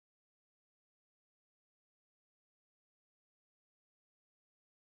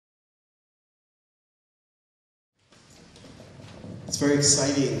very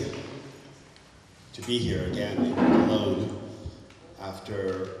exciting to be here again alone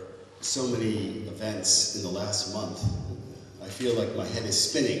after so many events in the last month. I feel like my head is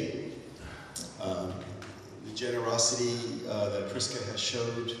spinning. The generosity that Priska has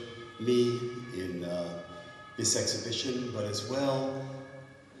showed me in this exhibition, but as well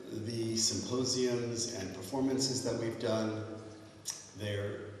the symposiums and performances that we've done.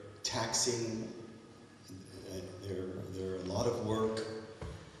 They're taxing, they're a lot of work,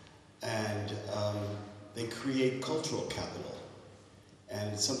 and they create cultural capital.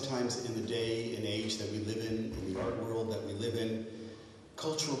 And sometimes in the day and age that we live in the art world that we live in,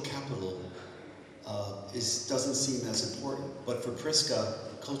 cultural capital doesn't seem as important. But for Priska,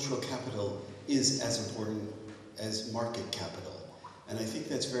 cultural capital is as important as market capital. And I think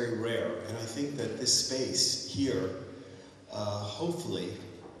that's very rare. And I think that this space here, hopefully,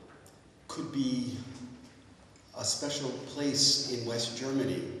 could be a special place in West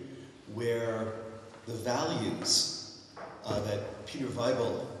Germany where the values that Peter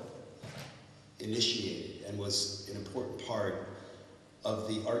Weibel initiated and was an important part of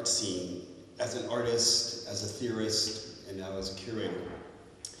the art scene as an artist, as a theorist, and now as a curator,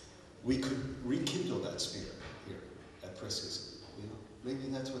 we could rekindle that spirit here at Priska's. You know, maybe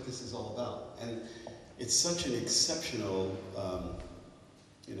that's what this is all about. And it's such an exceptional,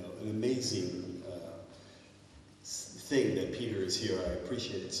 an amazing thing that Peter is here. I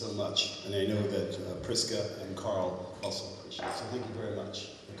appreciate it so much. And I know that Priska and Carl also appreciate it. So thank you very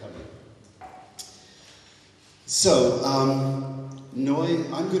much for coming. So,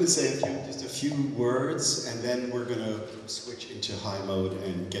 I'm going to say just a few words, and then we're going to switch into high mode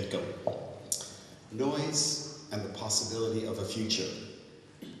and get going. Noise and the possibility of a future.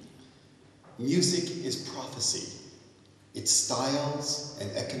 Music is prophecy. Its styles and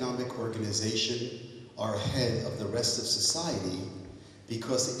economic organization are ahead of the rest of society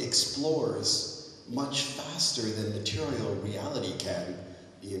because it explores much faster than material reality can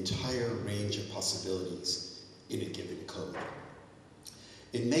the entire range of possibilities in a given code.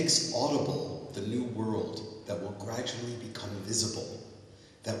 It makes audible the new world that will gradually become visible,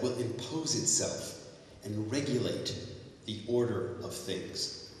 that will impose itself and regulate the order of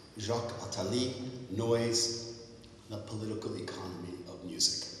things. Jacques Attali, Noise, the Political Economy of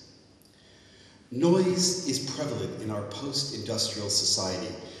Music. Noise is prevalent in our post-industrial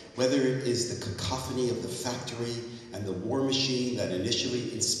society, whether it is the cacophony of the factory and the war machine that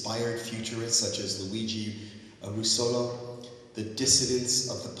initially inspired futurists such as Luigii Russolo, the dissonance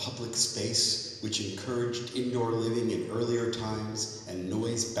of the public space, which encouraged indoor living in earlier times and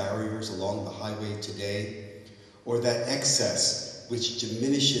noise barriers along the highway today, or that excess which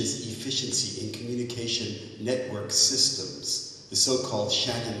diminishes efficiency in communication network systems, the so-called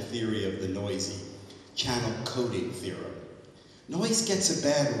Shannon theory of the noisy, channel coding theorem. Noise gets a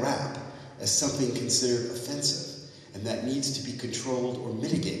bad rap as something considered offensive and that needs to be controlled or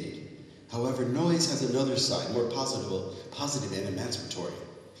mitigated. However, noise has another side, more positive and emancipatory.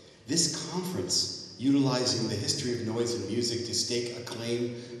 This conference, utilizing the history of noise in music to stake a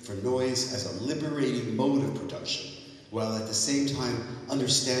claim for noise as a liberating mode of production, while at the same time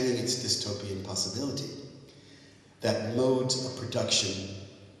understanding its dystopian possibility. That modes of production,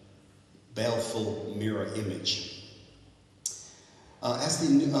 baleful mirror image. As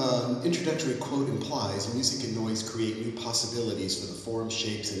the introductory quote implies, music and noise create new possibilities for the forms,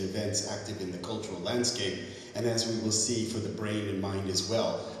 shapes, and events active in the cultural landscape, and as we will see, for the brain and mind as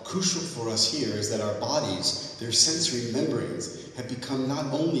well. Crucial for us here is that our bodies, their sensory membranes, have become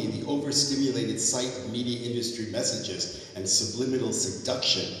not only the overstimulated site of media industry messages and subliminal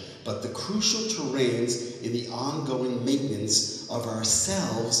seduction, but the crucial terrains in the ongoing maintenance of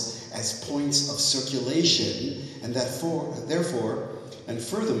ourselves as points of circulation, and that therefore, and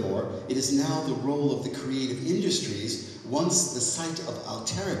furthermore, it is now the role of the creative industries, once the site of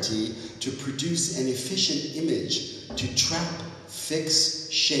alterity, to produce an efficient image, to trap, fix,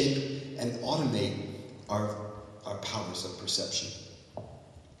 shape, and automate our powers of perception.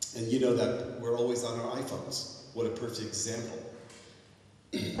 And you know that we're always on our iPhones. What a perfect example.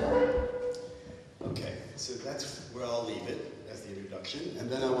 Okay, so that's where I'll leave it as the introduction. And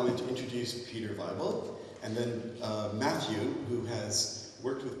then I wanted to introduce Peter Weibel, and then Mathieu, who has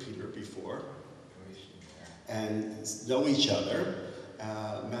worked with Peter before and know each other.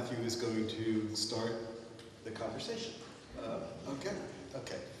 Mathieu is going to start the conversation. Okay.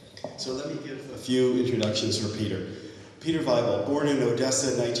 So let me give a few introductions for Peter. Peter Weibel, born in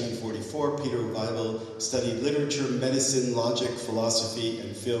Odessa, 1944. Peter Weibel studied literature, medicine, logic, philosophy,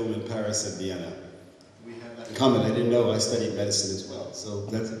 and film in Paris and Vienna. We have that in common. I didn't know I studied medicine as well, so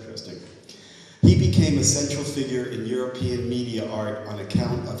that's interesting. He became a central figure in European media art on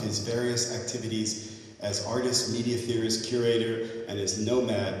account of his various activities as artist, media theorist, curator, and as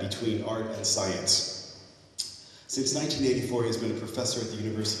nomad between art and science. Since 1984, he has been a professor at the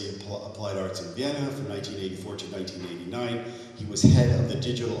University of Applied Arts in Vienna. From 1984 to 1989, he was head of the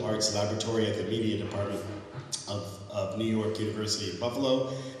Digital Arts Laboratory at the Media Department of New York University in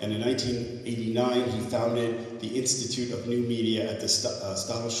Buffalo. And in 1989, he founded the Institute of New Media at the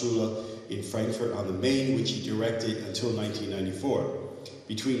Stadelschule in Frankfurt on the Main, which he directed until 1994.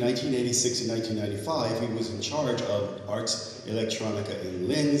 Between 1986 and 1995, he was in charge of Arts Electronica in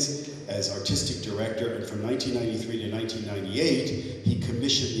Linz as artistic director, and from 1993 to 1998, he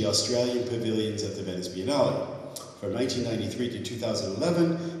commissioned the Australian pavilions at the Venice Biennale. From 1993 to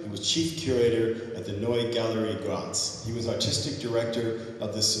 2011, he was chief curator at the Neue Galerie Graz. He was artistic director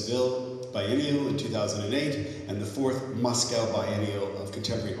of the Seville Biennial in 2008 and the 4th Moscow Biennial of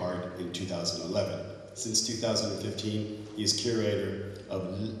Contemporary Art in 2011. Since 2015, he is curator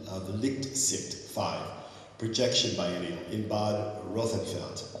of the Lichtsicht 5 Projection Biennial in Bad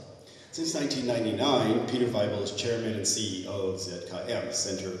Rothenfeld. Since 1999, Peter Weibel is chairman and CEO of ZKM,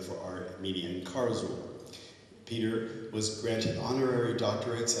 Center for Art and Media in Karlsruhe. Peter was granted honorary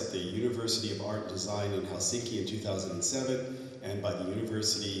doctorates at the University of Art and Design in Helsinki in 2007 and by the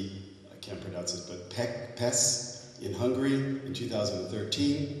University, I can't pronounce it, but Pest in Hungary in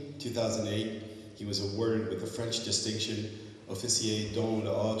 2013. 2008, he was awarded with the French distinction Officier dans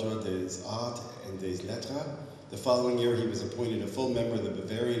l'Ordre des Arts et des Lettres. The following year, he was appointed a full member of the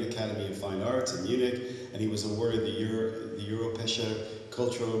Bavarian Academy of Fine Arts in Munich, and he was awarded the Europäische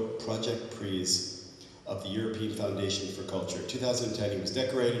Kulturprojektspreis of the European Foundation for Culture. In 2010, he was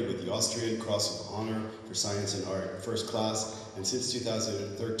decorated with the Austrian Cross of Honor for Science and Art, first class, and since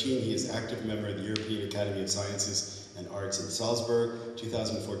 2013, he is active member of the European Academy of Sciences and Arts in Salzburg.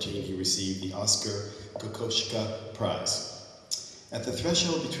 2014, he received the Oscar Kokoschka Prize. At the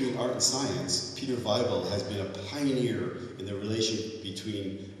threshold between art and science, Peter Weibel has been a pioneer in the relation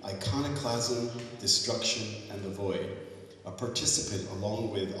between iconoclasm, destruction, and the void. A participant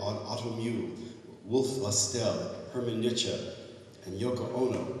along with Otto Mühl, Wolf Lastel, Hermann Nietzsche, and Yoko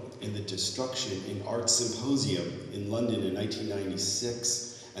Ono in the Destruction in Art Symposium in London in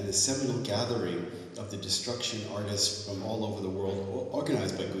 1996, and the seminal gathering of the destruction artists from all over the world,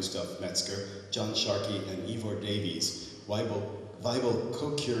 organized by Gustav Metzger, John Sharkey, and Ivor Davies. Weibel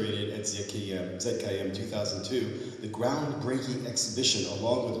co-curated at ZKM 2002 the groundbreaking exhibition,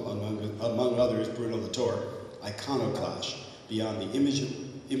 along with, among others, Bruno Latour, Iconoclash, Beyond the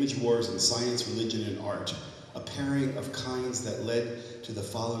Image Wars in Science, Religion, and Art, a pairing of kinds that led to the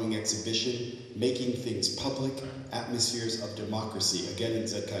following exhibition, Making Things Public, Atmospheres of Democracy, again in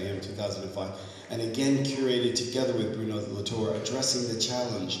ZKM 2005, and again curated together with Bruno Latour, addressing the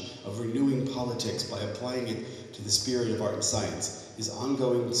challenge of renewing politics by applying it to the spirit of art and science. His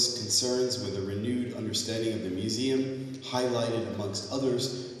ongoing concerns with a renewed understanding of the museum, highlighted amongst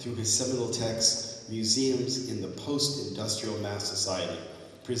others through his seminal text, Museums in the Post-Industrial Mass Society,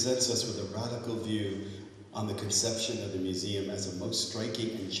 presents us with a radical view on the conception of the museum as a most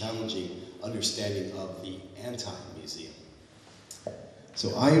striking and challenging understanding of the anti-museum.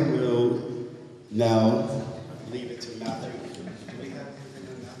 So I will now leave it to Matthew. Do we have anything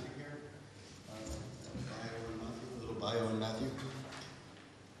on Matthew here? A little bio on Matthew?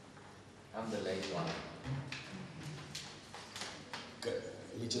 I'm the late one. Good.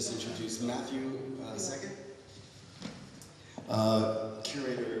 Let me just introduce Matthew second.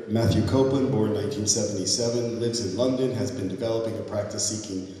 Curator Mathieu Copeland, born 1977, lives in London, has been developing a practice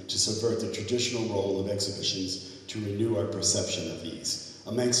seeking to subvert the traditional role of exhibitions to renew our perception of these.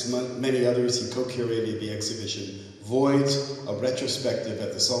 Amongst many others, he co-curated the exhibition Voids, a retrospective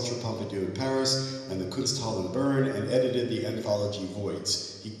at the Centre Pompidou in Paris and the Kunsthalle in Bern, and edited the anthology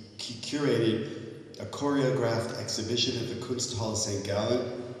Voids. He curated a choreographed exhibition at the Kunsthalle St.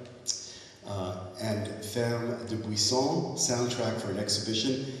 Gallen, and Ferme de Buisson, soundtrack for an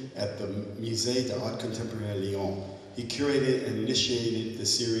exhibition at the Musée d'Art Contemporain Lyon. He curated and initiated the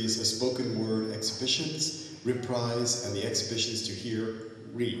series of spoken word exhibitions, Reprise, and the exhibitions to hear,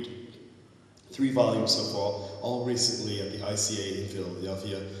 read. 3 volumes so far, all recently at the ICA in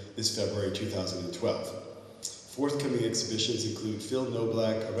Philadelphia this February 2012. Forthcoming exhibitions include Film No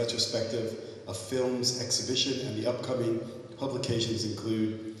Black, a retrospective of films exhibition, and the upcoming publications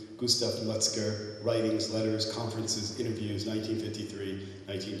include Gustav Metzger, Writings, Letters, Conferences, Interviews, 1953,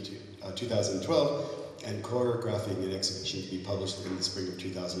 2012, and Choreographing an exhibition to be published in the spring of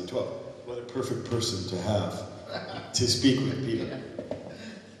 2012. What a perfect person to have to speak with, Peter.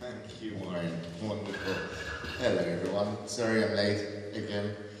 Thank you, Warren. Wonderful. Hello, everyone. Sorry I'm late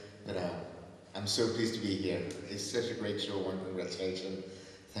again, but I'm so pleased to be here. It's such a great show, and congratulations.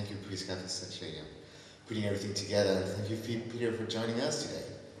 Thank you, Priska, for such a putting everything together, and thank you, Peter, for joining us today.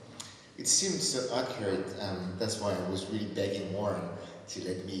 It seemed so accurate, that's why I was really begging Warren to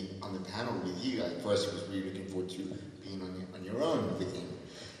let me on the panel with you. At first, I was really looking forward to being on your own with him.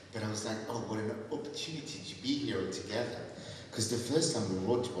 But I was like, oh, what an opportunity to be here together. Because the first time we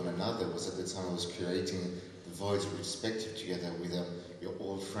wrote to one another was at the time I was curating the Voids Retrospective together with your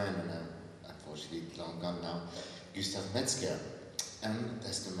old friend, and unfortunately long gone now, Gustav Metzger. And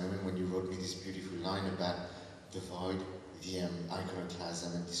that's the moment when you wrote me this beautiful line about the void, the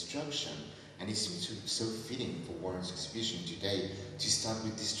iconoclasm and destruction. And it seems so fitting for Warren's exhibition today to start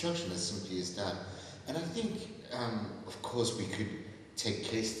with destruction as simply as that. And I think, of course, we could take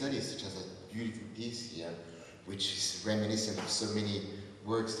case studies such as a beautiful piece here, which is reminiscent of so many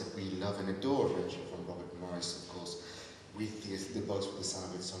works that we love and adore, ranging from Robert Morris, of course, with the box with the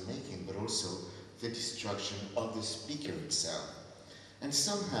sound of its own making, but also the destruction of the speaker itself. And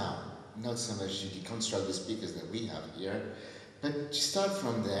somehow, not so much to deconstruct the speakers that we have here, but to start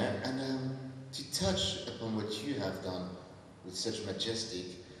from there and to touch upon what you have done with such majestic,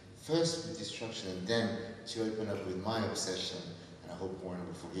 first with destruction and then to open up with my obsession, and I hope Warren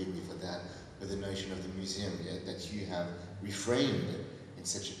will forgive me for that, with the notion of the museum that you have reframed in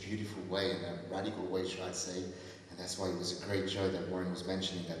such a beautiful way, in a radical way, should I say. And that's why it was a great joy that Warren was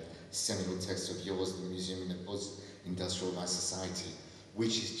mentioning that seminal text of yours, the museum in a post-industrial society,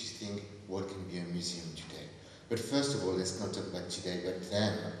 which is to think what can be a museum today. But first of all, let's not talk about today, but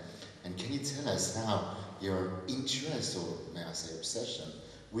then. And can you tell us how your interest, or may I say obsession,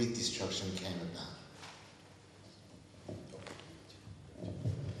 with destruction came about?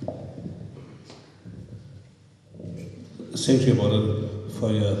 Thank you, Warren,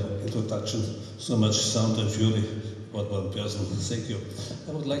 for your introduction. So much sound and fury about one person. Thank you.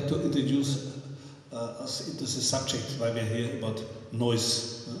 I would like to introduce us into the subject why we're here about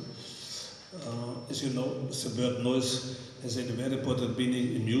noise. As you know, the word noise has a very important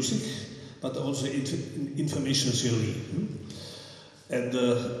meaning in music, but also in information theory. And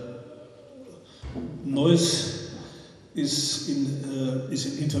noise is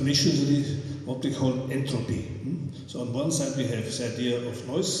in information theory what we call entropy. So on one side we have the idea of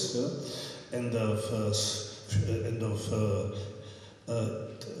noise and of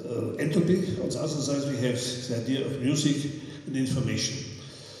entropy. On the other side we have the idea of music and information.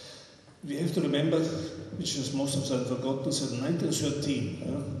 We have to remember, which is most of them forgotten, that 1913.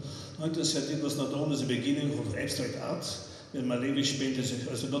 1913 was not only the beginning of abstract art, when Malevich painted,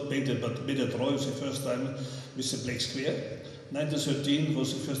 also not painted, but made a drawing the first time with the black square. 1913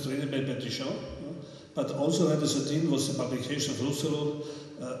 was the first ready-made by Duchamp, but also 1913 was the publication of Russolo,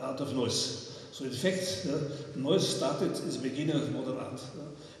 Art of Noise. So in fact, noise started at the beginning of modern art.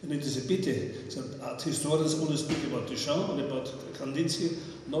 And it is a pity that art historians only speak about Duchamp and about Kandinsky,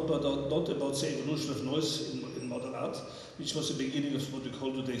 not about the evolution of noise in modern art, which was the beginning of what we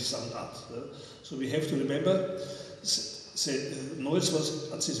call today sound art. So we have to remember, noise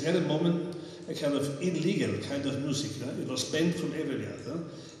was at this very moment a kind of illegal kind of music. It was banned from everywhere.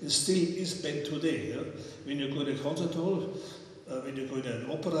 It still is banned today. When you go to a concert hall, when you go to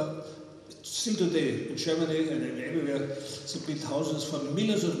an opera, still today in Germany and everywhere, they build houses for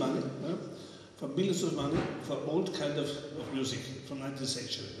millions of money, for old kind of music from 19th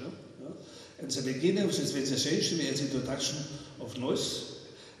century. And the beginning of the 20th century, we had the introduction of noise,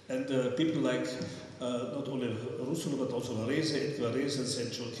 and people like not only Russolo but also Varese, Edgar Varese, and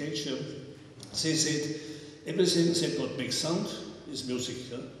St. John Cage, they said everything that what makes sound is music.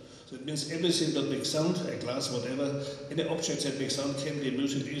 So it means everything that makes sound, a glass, whatever, any object that makes sound can be a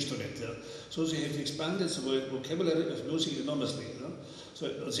musical instrument. So they have expanded the vocabulary of music enormously. So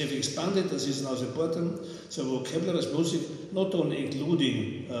they have expanded, this is now important, the vocabulary of music, not only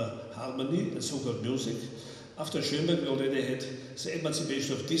including harmony and so-called music. After Schoenberg, we already had the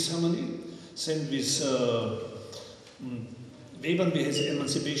emancipation of disharmony. Then with Weibel, we had the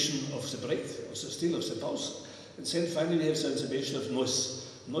emancipation of the break, of the still, of the pause. And then finally we have the emancipation of noise.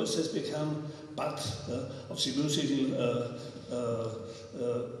 Noise has become part of the musical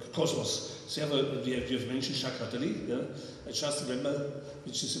cosmos. We have mentioned Jacques Attali. I just remember,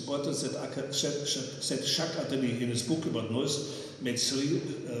 which is important, that Jacques Attali in his book about noise made three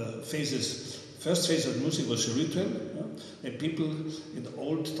phases. First phase of music was a ritual, and people in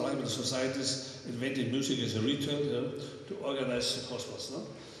old tribal societies invented music as a ritual to organize the cosmos.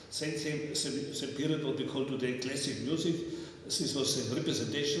 Then came the period what we call today classic music. This was the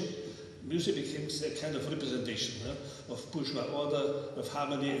representation, music became a kind of representation of bourgeois order, of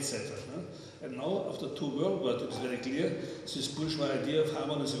harmony, etc. And now, after 2 World Wars, it is very clear this bourgeois idea of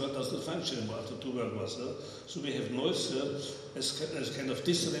harmony does not function anymore after 2 World Wars. So we have noise as kind of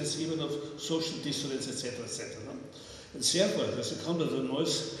dissonance, even of social dissonance, etc., etc. And therefore, as a content of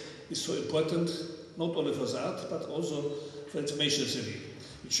noise is so important, not only for the art, but also for information theory.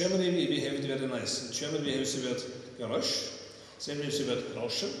 In Germany, we have it very nice. In German, we have the word Geräusch, then we have the word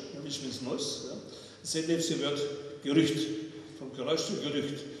Rauschen, which means noise. Then we have the word Gerücht, from Geräusch to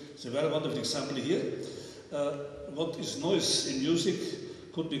Gerücht. It's a very wonderful example here. What is noise in music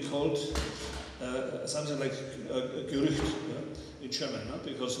could be called something like Gerücht in German,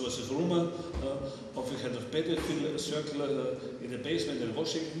 because there was this rumor of a kind of pedophile circle in the basement in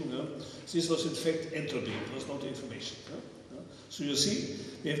Washington. This was in fact entropy, it was not information. So you see,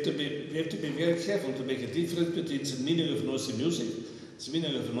 we have to be very careful to make a difference between the meaning of noise in music, the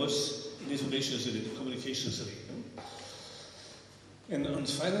meaning of noise in information theory, communication theory. And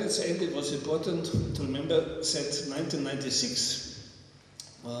finally, at the end, it was important to remember that 1996,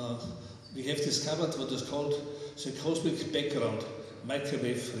 we have discovered what is called the cosmic background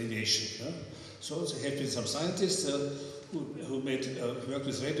microwave radiation. So there have been some scientists who worked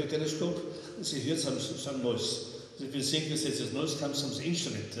with radio telescope, and they heard some noise. They will think that this noise comes from the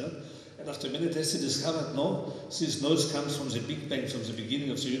instrument. And after many tests, they discovered, no, this noise comes from the Big Bang, from the beginning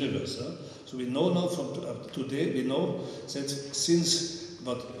of the universe. So we know now from today, we know that since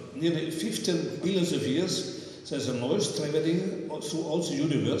about nearly 15 billions of years, there's a noise traveling through all the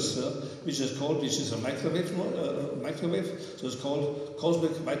universe, which is a microwave, so it's called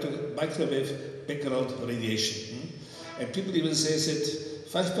cosmic microwave background radiation. And people even say that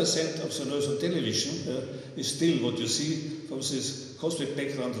 5% of the noise on television is still what you see from this cosmic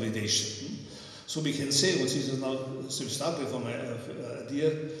background radiation. So we can say, which is now starting from my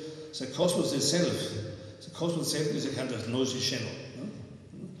idea, the cosmos itself is a kind of noisy channel.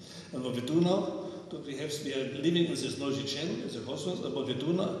 And what we do now, we are living in this noisy channel, in the cosmos, and what we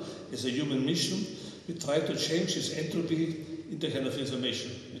do now is a human mission. We try to change this entropy into kind of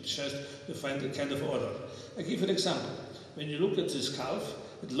information. We try to find a kind of order. I give you an example. When you look at this calf,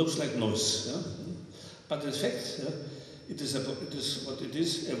 it looks like noise. But in fact, it is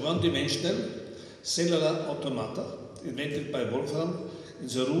a one-dimensional cellular automata invented by Wolfram, and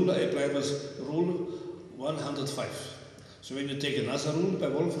the rule I applied was rule 105. So when you take another rule by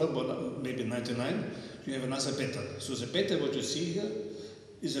Wolfram, maybe 99, you have another pattern. So the pattern what you see here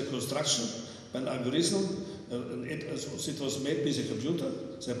is a construction by an algorithm. It was made with a computer.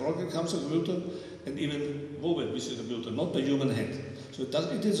 The program comes with a computer and even woven with a computer, not by human hand. So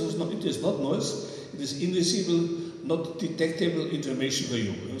it is not noise. It is invisible, not detectable information for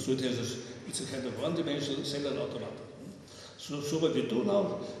you. So it's a kind of one-dimensional cellular automata. So what we do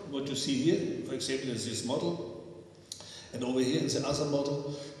now, what you see here, for example, is this model. And over here in the other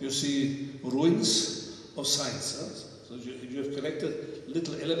model, you see ruins of signs. So you have collected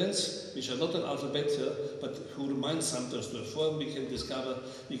little elements which are not an alphabet, but who remind sometimes to a form. We can discover,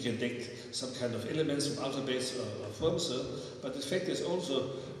 we can detect some kind of elements from alphabets or forms, but the fact is also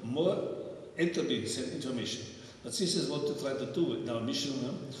more entropy than information. But this is what we try to do in our mission,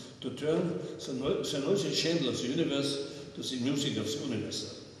 to turn the noisy channel of the universe to the music of the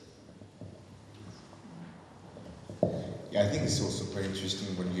universe. Yeah, I think it's also quite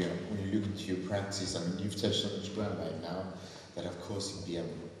interesting when you look into your practice. I mean, you've touched on much ground right now, that of course it'd be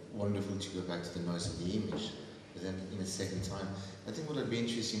wonderful to go back to the noise of the image, but then in a second time. I think what would be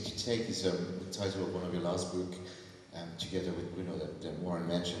interesting to take is the title of one of your last book, together with Bruno, that Warren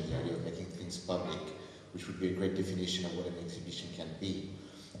mentioned, the idea of making things public, which would be a great definition of what an exhibition can be.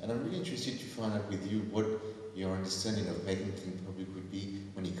 And I'm really interested to find out with you what your understanding of making things public would be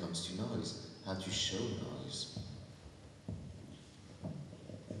when it comes to noise, how to show noise.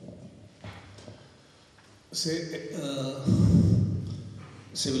 The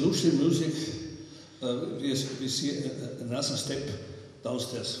evolution in music, we see another step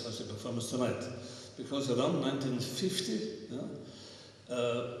downstairs as a performance tonight. Because around 1950,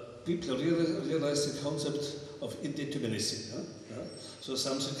 people realized the concept of indeterminacy. So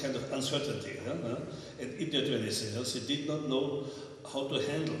something kind of uncertainty and indeterminacy. They did not know how to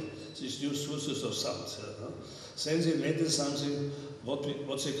handle these new sources of sound. Then they invented something what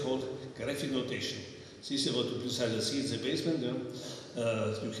they called graphic notation. This is what you precisely see in the basement.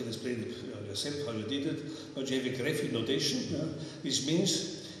 You can explain it yourself how you did it, but you have a graphic notation, which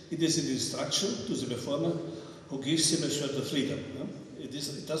means it is an instruction to the performer who gives him a certain freedom. It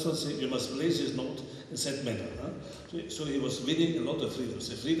does not say you must play this note in that manner. So he was winning a lot of freedom,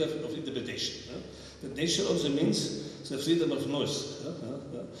 the freedom of interpretation. The nature also means the freedom of noise.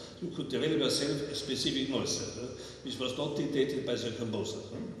 You could develop yourself a specific noise, which was not dictated by the composer.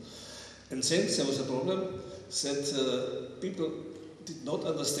 And then there was a problem that people did not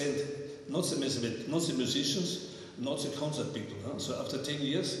understand, not the musicians, not the concert people. So after 10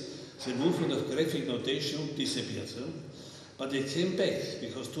 years, the movement of graphic notation disappeared. But they came back,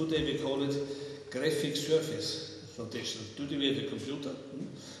 because today we call it graphic surface notation. Today we have a computer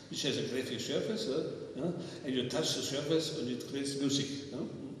which has a graphic surface, and you touch the surface and it creates music.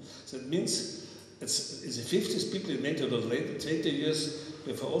 So that means it's the 50s people invented already, 20 years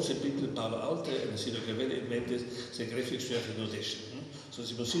before also people in Palo Alto and Silicon Valley invented the graphic surface notation. So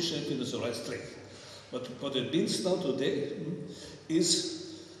the musician has been on the right track. But what it means now today is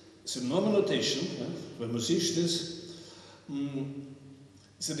the normal notation, where musician is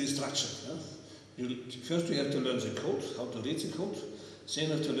an instruction. First you have to learn the code, how to read the code, then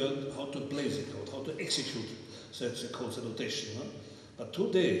you have to learn how to play the code, how to execute the code, the notation. But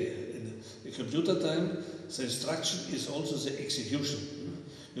today, in the computer time, the instruction is also the execution.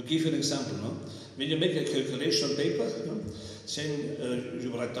 You give an example. When you make a calculation on paper, then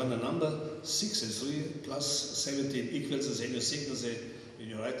you write down a number, 6 and 3 plus 17 equals, and then you signal when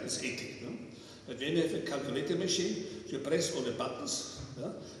you write it's 80. But when you have a calculator machine, you press all the buttons,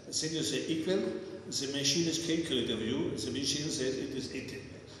 and then you say equal, and the machine is calculating for you, and the machine says it is 80.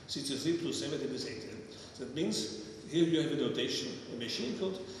 63 plus 17 is 80. That means here you have a notation, a machine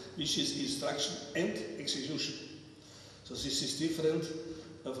code, which is instruction and execution. So this is different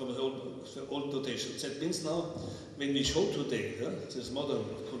from the old notation. That means now, when we show today, this modern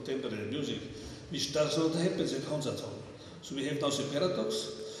contemporary music, which does not happen in the concert hall. So we have now the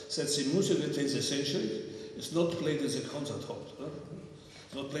paradox that the music of the 20th century is not played in the concert hall.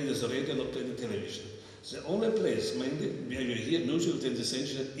 Not played as a radio, not played in television. The only place mainly where you hear music of the 20th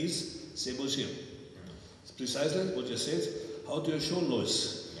century is the museum. It's precisely what you said. How do you show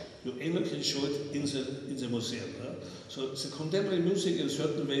noise? You only can show it in the museum. So the contemporary music in a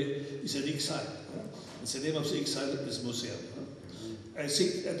certain way is an exile. And the name of the exile is museum. I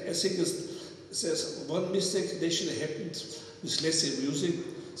think there's one mistake actually happened with classical music,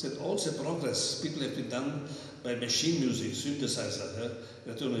 that all the progress people have been done by machine music, synthesizer,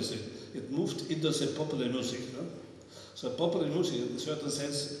 it moved into the popular music. So popular music, in a certain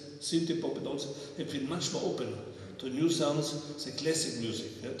sense, synth-pop and also have been much more open to new sounds than classic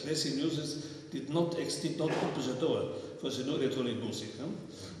music. Classic music did not open the door for the new electronic music.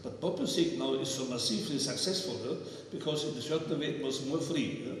 But pop music now is so massively successful because in a certain way it was more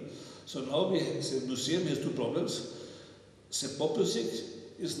free. So now the museum has two problems. The pop music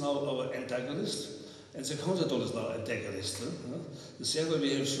is now our antagonist, and the concert hall is now antagonist. Therefore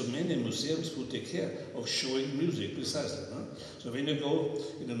we have so many museums who take care of showing music precisely. So when you go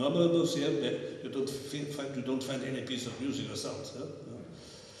in a normal museum, you don't find any piece of music or sound.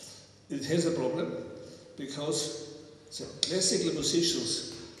 It has a problem because the classical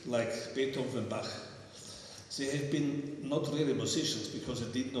musicians like Beethoven and Bach, they have been not really musicians because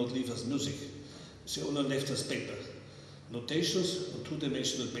they did not leave us music. They only left us paper. Notations on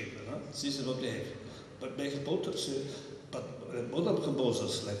two-dimensional paper. This is what they have. But modern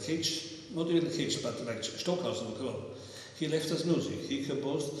composers like Cage, not even Cage, but like Stockhausen, he left us music. He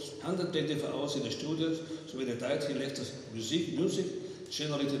composed 124 hours in the studio, so when he died, he left us music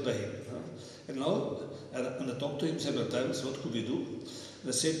generated by him. And now, and I talked to him several times, what could we do? And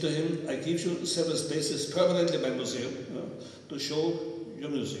I said to him, I give you several spaces permanently in my museum to show your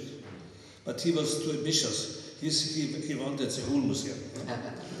music. But he was too ambitious. He wanted the whole museum.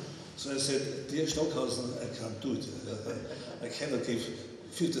 So I said, dear Stockhausen, I can't do it. I cannot give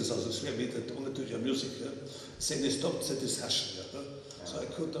 50,000 square meters only to your music. Then he stopped the discussion. So I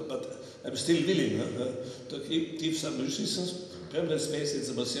could not, but I'm still willing to give some musicians permanent space in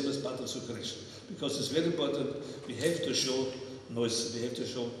the museum as part of the collection. Because it's very important, we have to show noise, we have to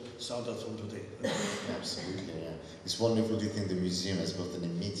show sound out from today. Absolutely, yeah. It's wonderful to think the museum has both an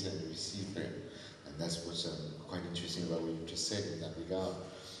emitter and a receiver. And that's what's quite interesting about what you just said in that regard.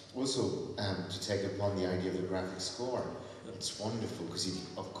 Also, to take upon the idea of the graphic score, it's wonderful because it,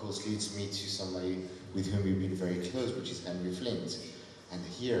 of course, leads me to somebody with whom you've been very close, which is Henry Flint. And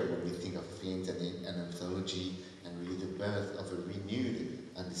here, when we think of Flint and an anthology and really the birth of a renewed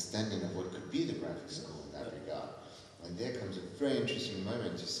understanding of what could be the graphic score in that regard, and there comes a very interesting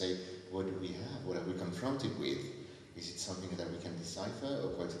moment to say, what do we have? What are we confronted with? Is it something that we can decipher or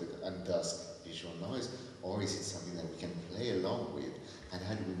quite and thus visual noise, or is it something that we can play along with, and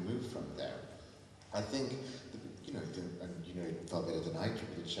how do we move from there? I think, you know it far better than I do,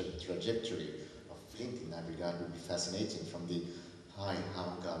 the trajectory of Flint in that regard would be fascinating, from the high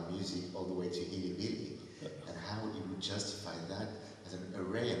avant-garde music all the way to hilly-billy. and how you would justify that as an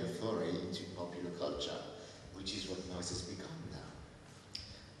array and a foray into popular culture, which is what noise has become now.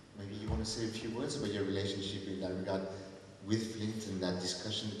 Maybe you want to say a few words about your relationship in that regard with Flint and that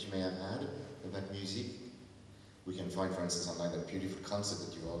discussion that you may have had about music. We can find, for instance, online that beautiful concert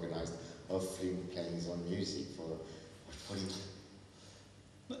that you organized of Flint playing his own music for 40 years.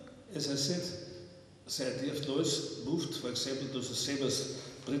 As I said, the idea of noise moved, for example, to the famous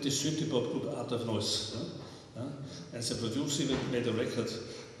British synthpop group Art of Noise. And the producer even made a record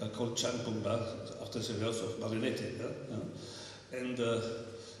called Chan Pumba after the verse of Marinetti. And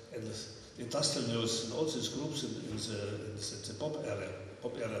industrial noise and all these groups in the pop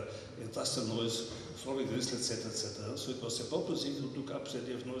era, industrial noise, Flowing Gristle, etc. So it was the pop music who took up the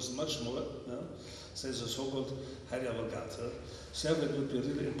idea of noise much more than the so-called highly avant-garde. Therefore, it would be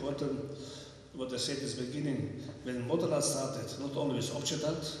really important, what I said at the beginning, when modern art started, not only with object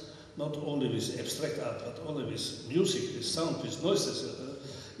art, not only with abstract art, but only with music, with sound, with noises.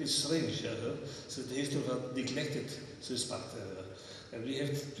 It's strange. So they have to have neglected this part. And we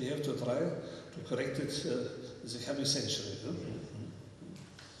have to try to correct it in the coming century.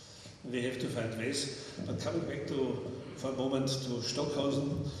 We have to find ways. But coming back for a moment to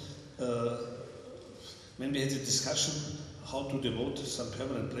Stockhausen, when we had a discussion how to devote some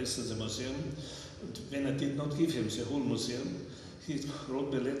permanent place to the museum, and when I did not give him the whole museum, he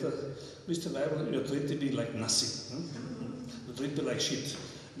wrote me a letter, Mr. Weibel, you're treating me like nothing. You treat me like shit.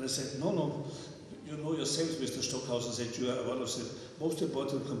 And I said, no, you know yourself, Mr. Stockhausen, that you are one of the most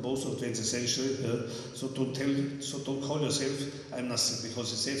important composers of the 20th century, so don't call yourself, I'm nothing, because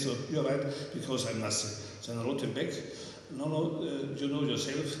he said, so you're right, because I'm nothing. So I wrote him back, no, you know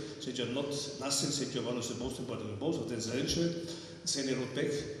yourself that you're not nothing, that you're one of the most important composers of the 20th century. Then he wrote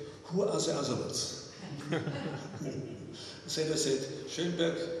back, who are the other ones? Then I said,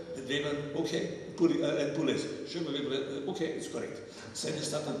 Schoenberg and Weber, okay, and Boulez. Schoenberg, Weber, okay, it's correct. Then he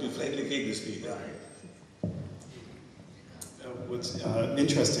started to be friendly again with me. What's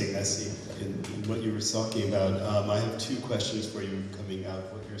interesting, I see, in what you were talking about, I have two questions for you coming out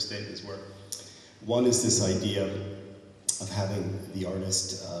of what your statements were. One is this idea of having the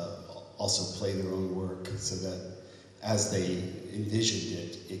artist also play their own work so that as they envisioned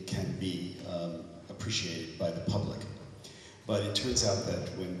it, it can be appreciated by the public. But it turns out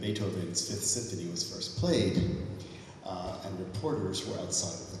that when Beethoven's Fifth Symphony was first played, and reporters were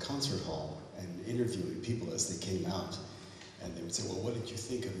outside of the concert hall and interviewing people as they came out, and they would say, well, what did you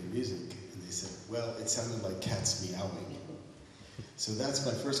think of the music? And they said, well, it sounded like cats meowing. So that's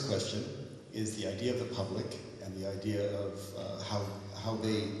my first question, is the idea of the public and the idea of how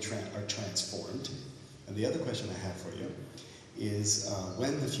they are transformed. And the other question I have for you is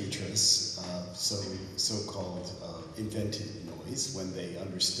when the Futurists so-called invented noise, when they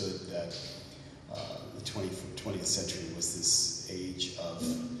understood that the 20th century was this age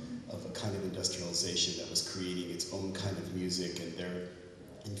of a kind of industrialization that was creating its own kind of music, and their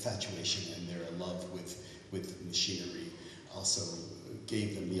infatuation and their love with machinery also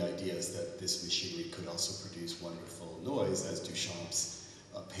gave them the ideas that this machinery could also produce wonderful noise, as Duchamp's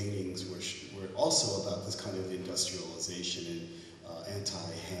paintings were also about this kind of industrialization and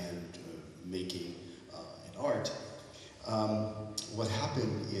anti-hand making in art. What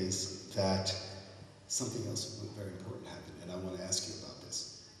happened is that something else very important happened, and I want to ask you about this.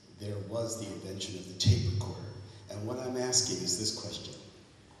 There was the invention of the tape recorder, and what I'm asking is this question.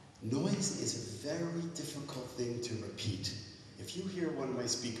 Noise is a very difficult thing to repeat. If you hear one of my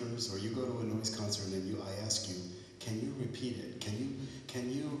speakers, or you go to a noise concert and I ask you, can you repeat it?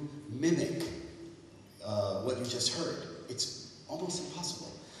 Can you mimic what you just heard? It's almost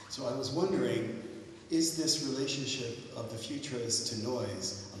impossible. So I was wondering, is this relationship of the Futurists to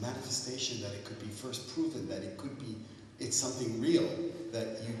noise a manifestation that it could be first proven, that it's something real,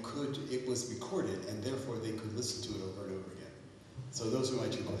 that it was recorded, and therefore they could listen to it over and over again? So those are my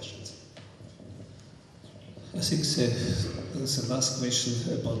two questions. I think the last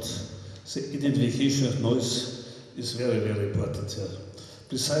question about the identification of noise is very, very important here.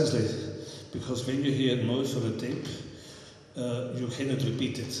 Precisely because when you hear noise on a tape, you cannot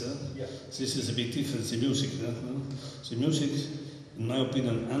repeat it. Yeah. This is a big difference in music. The music, in my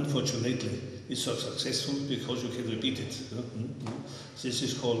opinion, unfortunately, is so successful because you can repeat it. This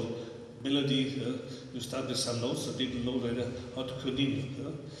is called melody. You start with some notes, so people know how to continue.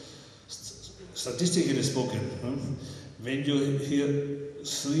 Statistically spoken, when you hear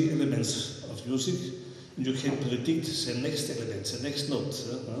three elements of music, you can predict the next element, the next note.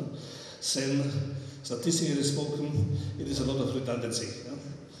 Then, statistically spoken, it is a lot of redundancy.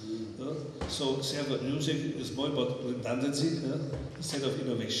 So, therefore, music is more about redundancy instead of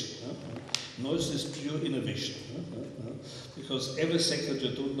innovation. Noise is pure innovation. Because every second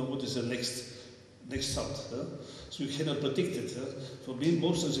you don't know what is the next sound. So you cannot predict it. For me,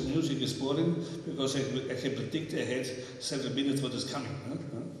 most of the music is boring because I can predict ahead 7 minutes what is coming.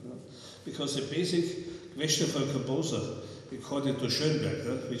 Because the basic question for a composer, according to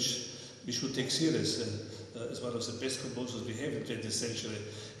Schoenberg, which we should take serious as one of the best composers we have in the 20th century,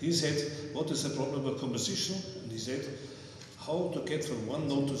 he said, what is the problem of composition? And he said, how to get from one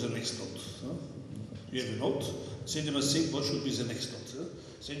note to the next note. You have a note, then you must think what should be the next note.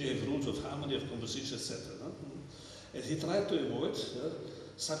 Then you have rules of harmony, of composition, etc. And he tried to avoid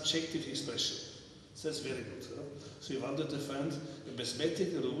subjective expression. That's very good. So he wanted to find a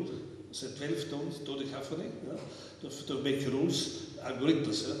mathematical rule, the 12 tones, cacophony, to make rules,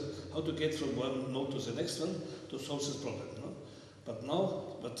 algorithms, how to get from one note to the next one to solve this problem. But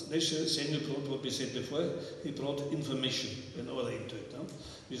now, what Shannon brought, what we said before, he brought information and order into it.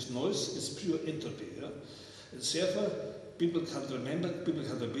 This noise is pure entropy. And therefore, people can't remember, people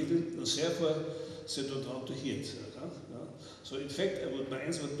can't repeat it, and therefore they don't want to hear it. So in fact, my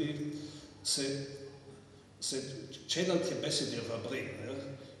answer would be the channel capacity of our brain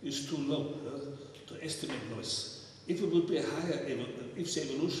is too low to estimate noise. If it would be higher, if the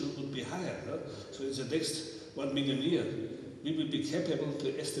evolution would be higher, so in the next 1 million years, we will be capable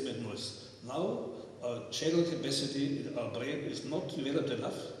to estimate noise. Now, our channel capacity in our brain is not developed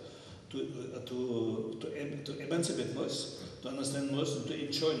enough to emancipate noise, to understand noise, and to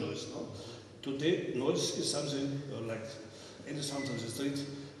enjoy noise. Today, noise is something like any sound on the street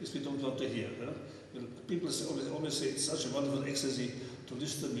is we don't want to hear. People always say it's such a wonderful ecstasy to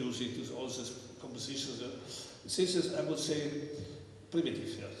listen to music, to all these compositions. This is, I would say, primitive,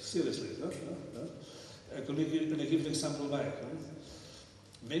 seriously. I'm going to give an example why.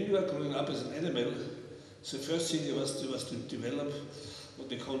 When you are growing up as an animal, the first thing was to develop what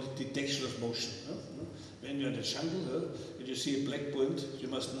they call detection of motion. When you're in the jungle and you see a black point, you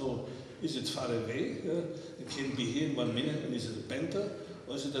must know, is it far away? It can be here in 1 minute, and is it a panther,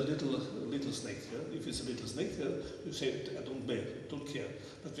 or is it a little snake? If it's a little snake, you say, I don't care.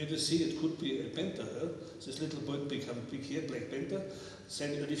 But when you see it could be a panther, this little point becomes big here, black panther,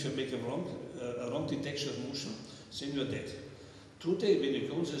 then if you make a wrong detection of motion, then you're dead. Today, when you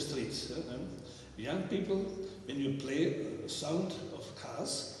go on the streets, young people, when you play sound of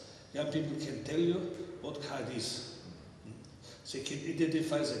cars, young people can tell you what car it is. They can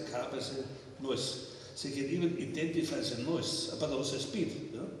identify the car by the noise. They can even identify the noise, but also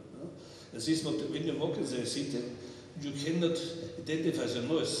speed. This is what, when you walk in the city, you cannot identify the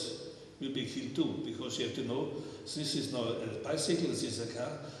noise. You'll be killed too, because you have to know this is now a bicycle, this is a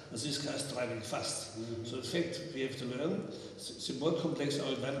car, and this car is driving fast. So in fact, we have to learn, the more complex our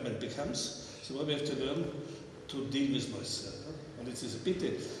environment becomes, the more we have to learn to deal with noise. And it is a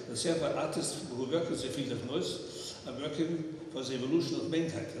pity. And therefore, artists who work in the field of noise are working for the evolution of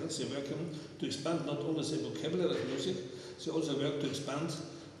mankind. They work to expand not only the vocabulary of music, they also work to expand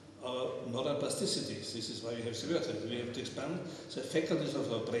our neuroplasticity. This is why we have the word. We have to expand the faculties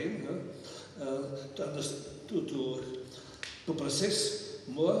of our brain to process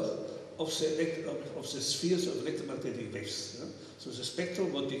more of the spheres of electromagnetic waves. So the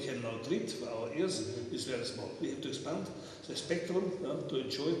spectrum, what we can now treat for our ears, is very small. We have to expand the spectrum to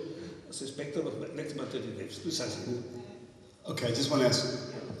enjoy the spectrum of electromagnetic waves. Precisely. Okay, I just want to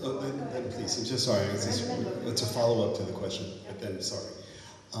ask, then please, I'm just sorry, it's a follow-up to the question, but then, sorry.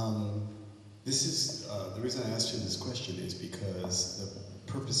 This is, the reason I asked you this question is because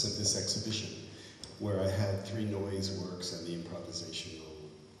the purpose of this exhibition, where I had 3 noise works and the improvisational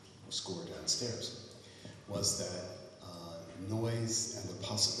score downstairs, was that noise and the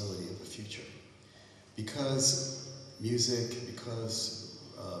possibility of the future. Because music,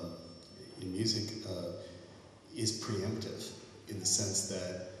 in music, is preemptive in the sense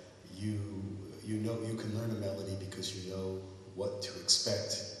that you can learn a melody because you know what to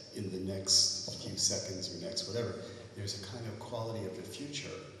expect in the next few seconds or next whatever. There's a kind of quality of the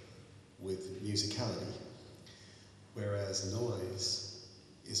future with musicality, whereas noise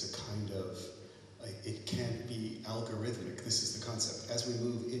is a kind of, it can't be algorithmic. This is the concept. As we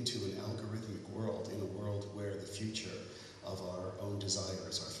move into an algorithmic world, in a world where the future of our own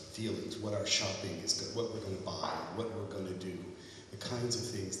desires, our feelings, what our shopping is, what we're going to buy, what we're going to do, the kinds of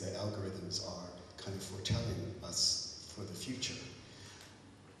things that algorithms are kind of foretelling us for the future,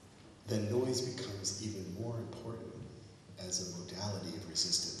 then noise becomes even more important as a modality of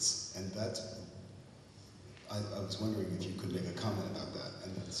resistance. And that, I was wondering if you could make a comment about that,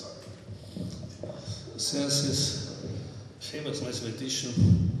 and then, sorry. There's this famous mathematician,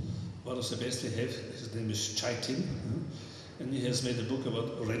 one of the best we have, his name is Chaitin, and he has made a book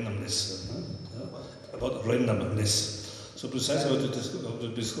about randomness. About randomness. So precisely how to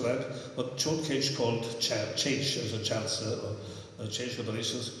describe what John Cage called change as a chance or change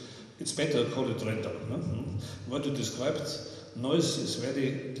operations. It's better to call it random. What you described, noise is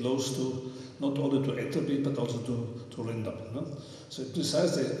very close to not only to entropy but also to random. So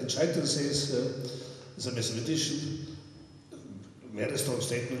precisely, Shannon says, as a mathematician, very strong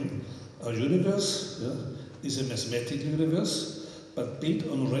statement, our universe is a mathematical universe, but built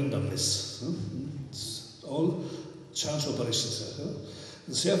on randomness. It's all chance operations.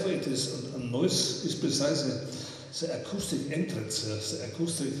 And therefore, it is a noise is precisely the acoustic entrance, the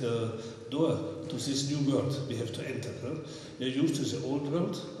acoustic door to this new world we have to enter. We are used to the old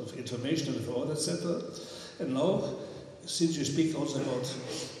world of information and order, etc. And now, since you speak also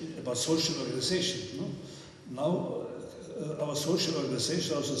about social organization, now our social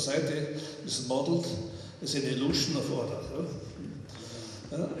organization, our society is modeled as an illusion of order.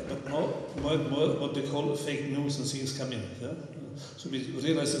 But now more and more what we call fake news and things come in. So we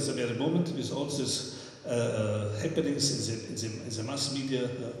realize at the very moment with all these happenings in the mass media,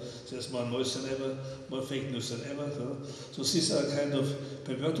 there's more noise than ever, more fake news than ever. So these are kind of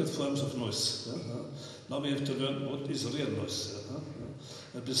perverted forms of noise. Now we have to learn what is real noise.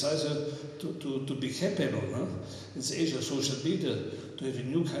 And besides to be capable in the age of social media, to have a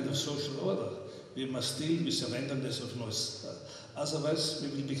new kind of social order, we must deal with the randomness of noise. Otherwise, we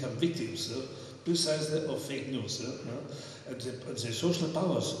will become victims precisely of fake news. And the social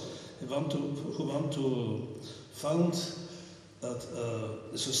powers who want to found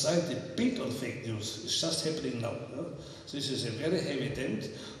a society built on fake news is just happening now. So this is a very heavy attempt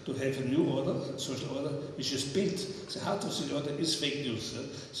to have a new order, social order, which is built. The heart of the order is fake news.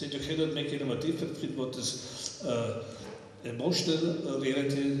 So you cannot make any more difference between what is emotional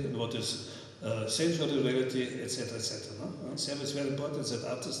reality and what is sensual reality, etc., etc. So it's very important that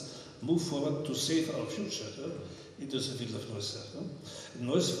artists move forward to save our future into the field of noise.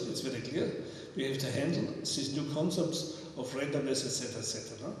 Noise, it's very clear, we have to handle these new concepts of randomness, etc.,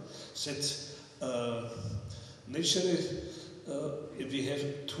 etc. That naturally, if we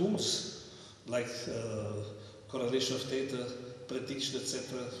have tools like correlation of data, prediction,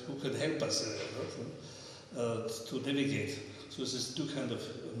 etc., who can help us to navigate. So this is two kind of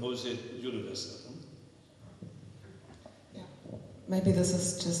noisy universe. Yeah. Maybe this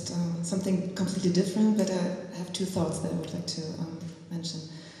is just something completely different, but I have two thoughts that I would like to mention.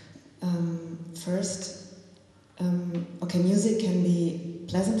 First, okay, music can be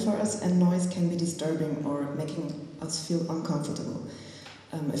pleasant for us and noise can be disturbing or making us feel uncomfortable.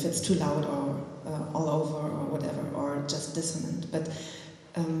 If it's too loud or all over or whatever, or just dissonant. But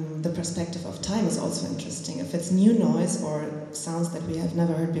the perspective of time is also interesting. If it's new noise or sounds that we have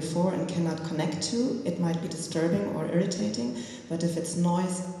never heard before and cannot connect to, it might be disturbing or irritating. But if it's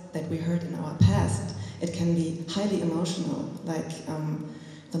noise that we heard in our past, it can be highly emotional, like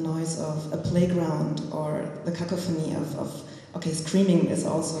the noise of a playground or the cacophony of okay, screaming is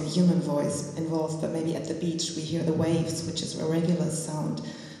also a human voice involved, but maybe at the beach we hear the waves, which is a regular sound.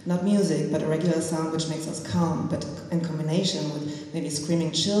 Not music, but a regular sound which makes us calm, but in combination with maybe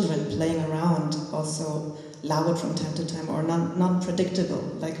screaming children playing around, also loud from time to time, or not predictable,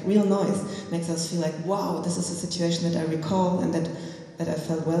 like real noise makes us feel like, wow, this is a situation that I recall and that I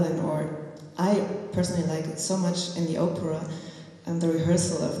felt well in, or I personally like it so much in the opera, and the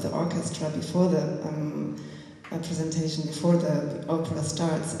rehearsal of the orchestra before the presentation, before the opera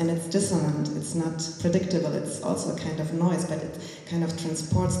starts, and it's dissonant, it's not predictable, it's also a kind of noise, but it kind of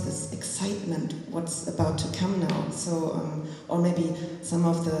transports this excitement, what's about to come now. So, or maybe some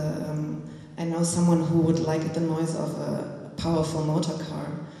of the, I know someone who would like the noise of a powerful motor car.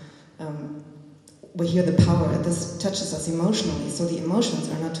 We hear the power, this touches us emotionally, so the emotions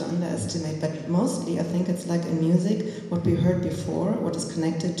are not to underestimate, but mostly I think it's like in music, what we heard before, what is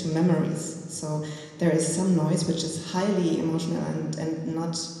connected to memories. So there is some noise which is highly emotional and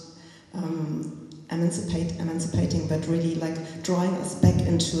not emancipating, but really like drawing us back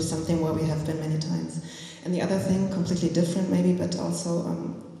into something where we have been many times. And the other thing, completely different maybe, but also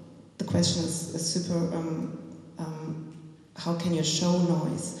the question is super, how can you show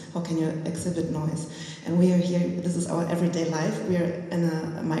noise? How can you exhibit noise? And we are here, this is our everyday life. We are in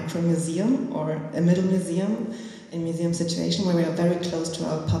a micro museum or a middle museum, a museum situation where we are very close to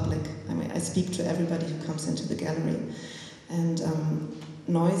our public. I mean, I speak to everybody who comes into the gallery. And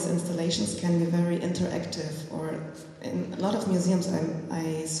noise installations can be very interactive, or in a lot of museums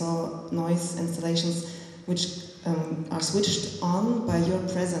I saw noise installations which are switched on by your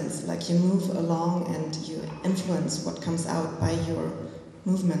presence, like you move along and you influence what comes out by your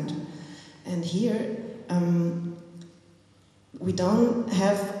movement. And here, we don't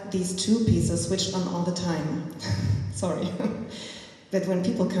have these two pieces switched on all the time. Sorry. But when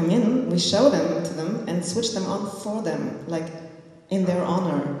people come in, we show them to them and switch them on for them, like in their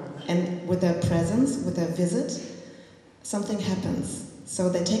honor. And with their presence, with their visit, something happens. So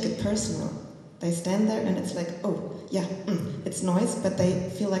they take it personal. They stand there and it's like, oh, yeah, it's noise, but they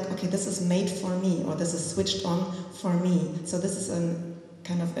feel like, okay, this is made for me, or this is switched on for me. So this is a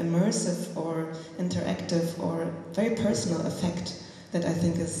kind of immersive or interactive or very personal effect that I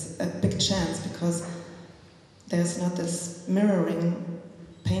think is a big chance, because there's not this mirroring,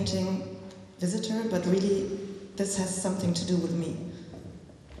 painting visitor, but really this has something to do with me.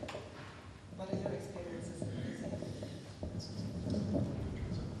 What are your experiences?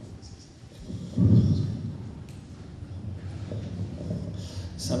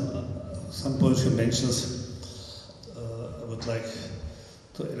 Some points you mentioned, I would like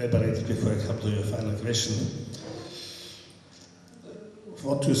to elaborate before I come to your final question.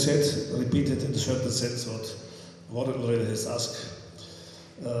 What you said, repeated in a certain sense what Warren already has asked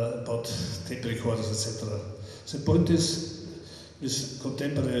about tape recorders, etc. The point is, with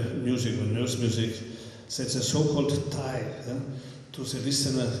contemporary music or noise music, that the so-called tie to the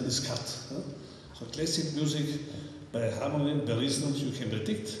listener is cut. So classic music, by harmony, by rhythm, you can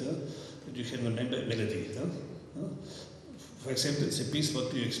predict, and you can remember a melody. For example, it's a piece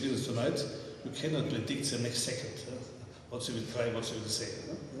what you experience tonight, you cannot predict the next second. What you will cry, what you will say.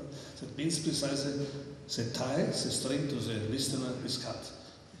 That means precisely the tie, the string to the listener is cut.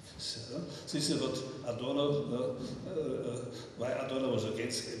 This is what Adorno, why Adorno was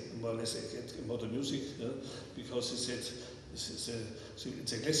against, more or less against modern music, because he said, it's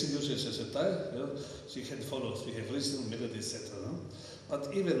a classic music, there's a tie, so you can follow, we have rhythm, melody, etc.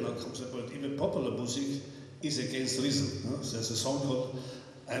 But even now comes the point, even popular music is against rhythm. There's a song called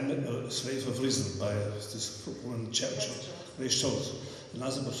I'm a Slave of Rhythm by this woman, Ray Jones.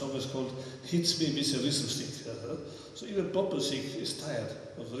 Another song is called Hits Me with a Rhythm Stick. So even pop music is tired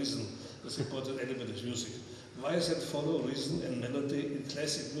of rhythm as an important element of music. Why does that follow rhythm and melody in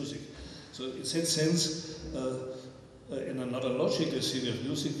classic music? So in that sense, in another logical theory of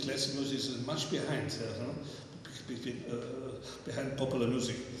music, classic music is much behind, behind popular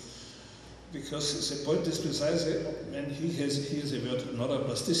music. Because the point is precisely when he has the word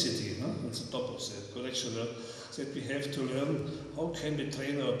neuroplasticity, at the top of the correction word, that we have to learn how can we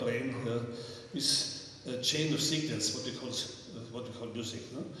train our brain with a chain of signals, what we call music.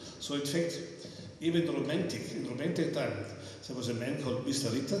 So in fact, even in romantic time, there was a man called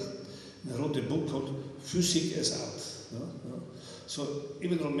Mr. Ritter, and he wrote a book called Physik as Art. So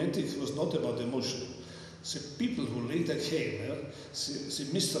even romantic was not about emotion. The people who later came, they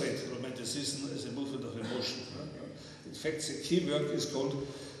misread romanticism as a movement of emotion. In fact, the key work is called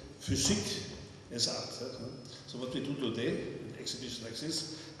Physik as Art. So what we do today, in exhibitions like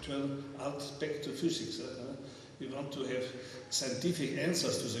this, turn art back to physics. We want to have scientific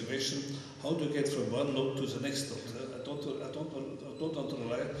answers to the question, how to get from one note to the next note. I don't want to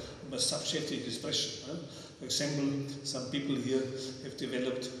rely on my subjective expression. For example, some people here have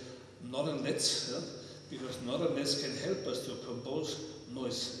developed neural nets, because neural nets can help us to compose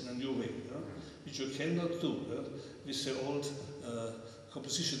noise in a new way, which you cannot do with the old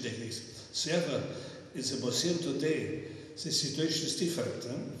composition techniques. Therefore, in the museum today, the situation is different.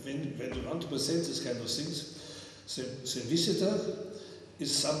 When you want to present this kind of things, the visitor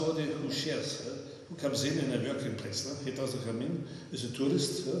is somebody who shares, who comes in a working place. He doesn't come in as a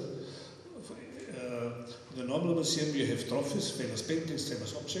tourist. In the normal museum, you have trophies, famous paintings,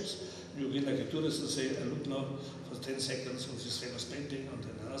 famous objects. You go like a tourist and say, I look now for 10 seconds of this famous painting, and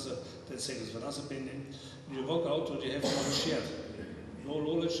then another 10 seconds of another painting. And you walk out and you have not shared. No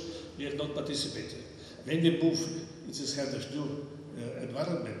knowledge, you have not participated. When you move in this kind of new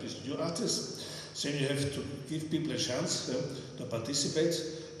environment with new artists, then you have to give people a chance to participate,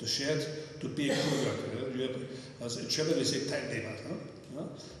 to share, to be a co-worker. You have, as in German we say, Teilnehmer.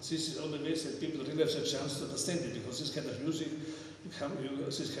 This is the only way that people really have a chance to understand it, because this kind of music,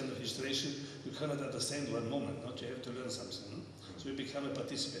 this kind of installation, you cannot understand one moment. You have to learn something. So you become a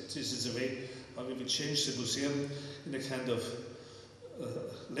participant. This is the way how we will change the museum in a kind of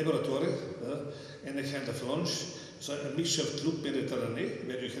laboratory, and a kind of lounge. So a mixture of Club Mediterranean,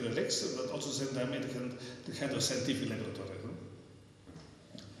 where you can relax, but also at the same time the kind of scientific laboratory.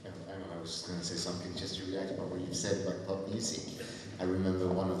 I was just going to say something just to react about what you said about pop music. I remember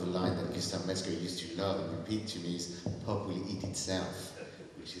one of the lines that Gustav Metzger used to love and repeat to me is, pop will eat itself,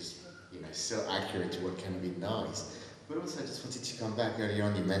 which is so accurate to what can be noise. But also I just wanted to come back earlier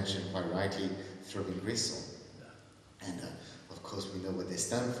on, you mentioned quite rightly throbbing gristle. And of course we know what they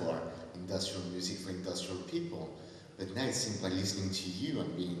stand for, industrial music for industrial people. But now it seems by listening to you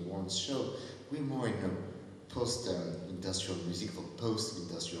and being in Warren's show, we're more in a post-industrial music for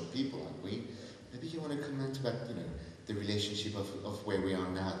post-industrial people, aren't we? Maybe you want to comment about, the relationship of where we are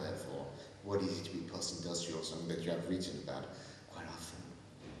now, therefore. What is it to be post-industrial, something that you have written about quite often?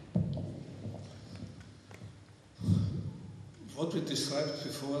 What we described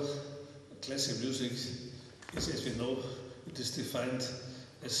before, classical music is, as we know, it is defined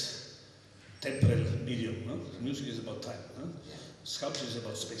as temporal medium. No? Music is about time. No? Sculpture is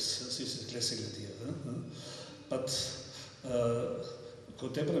about space. This is the classical idea. No? But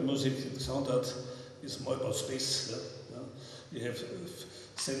contemporary music, sound art, is more about space. No? You have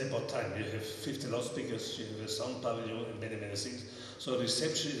said about time. You have 50 loudspeakers, you have a sound pavilion, and many, many things. So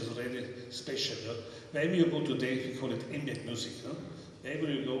reception is already spatial. No? Wherever you go today, we call it ambient music. No? Wherever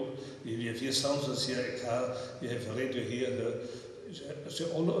you go, you have here sounds here, a car, you have a radio here. So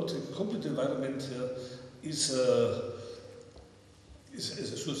all the complete environment is a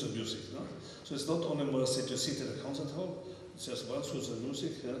source of music. No? So it's not only more that you sit in a concert hall, it's just one source of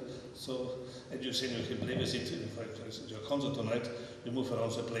music. So, and you say you can play with it, for example, your concert tonight, you move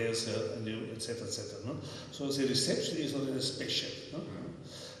around the players and you, etc., etc. No? So the reception is already spatial. No?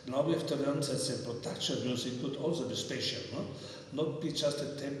 Now we have to learn that the production of music could also be spatial, no? Not be just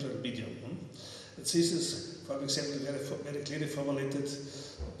a temporal medium. No? This is, for example, very clearly formulated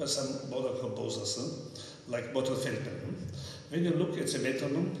by some modern composers, like Mathieu. When you look at the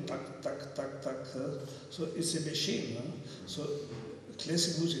metronome, tak, tak, tak, tak, so it's a machine. No? So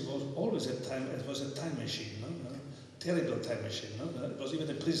classical music was always a time, it was a time machine. No? Terrible time machine. No? It was even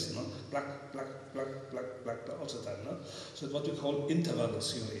a prison. No? Black, black, black, black, black, all the time. No? So it's what we call interval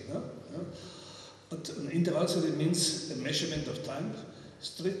theory. No? But an interval theory means a measurement of time,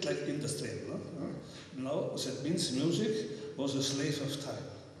 strict like industrial. No? Now that means music was a slave of time,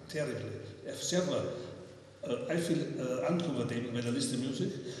 terribly. I feel uncomfortable when I listen to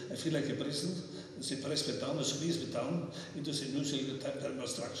music. I feel like a prison. They press me down, they squeeze me down into the musical time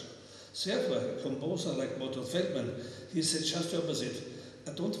construction. Therefore, a composer like Mathieu, he said just the opposite.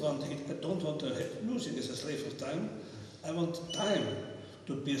 I don't want to have music as a slave of time. I want time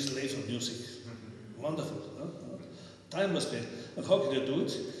to be a slave of music. Wonderful. Time must be. And how can you do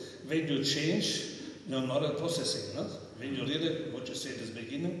it? When you change your neural processing. No? When you really, what you said at the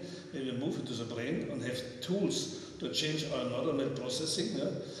beginning, when we move into the brain and have tools to change our neural processing,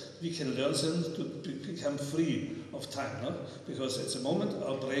 we can learn them to become free of time. No? Because at the moment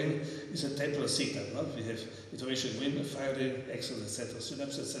our brain is a temporal signal. No? We have information wind, firing, axons, etc.,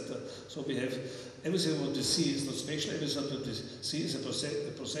 synapses, etc. So we have everything what we see is not spatial, everything what we see is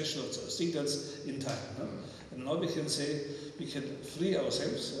a procession of signals in time. No? And now we can say we can free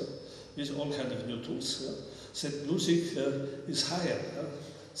ourselves with all kinds of new tools. That music is higher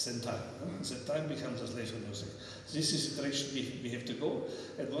than time. That time becomes a slave of music. This is the direction we have to go.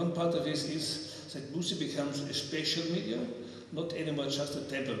 And one part of this is that music becomes a spatial medium, not anymore just a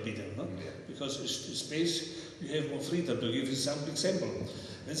temporal medium. No? Because in space you have more freedom. To give you some example.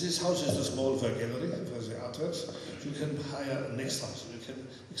 When this house is too small for a gallery, for the artworks, you can hire a next house. You can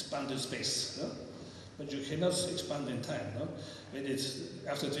expand in space. No? But you cannot expand in time. No? When it's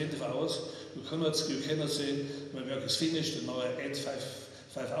after 24 hours, you cannot say my work is finished and now I add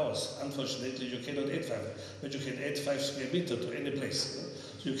 5 hours. Unfortunately, you cannot add 5, but you can add 5 square meters to any place. No?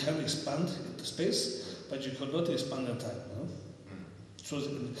 So you can expand in space, but you cannot expand in time. No? So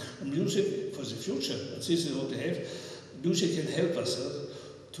the music for the future, this is what we have. Music can help us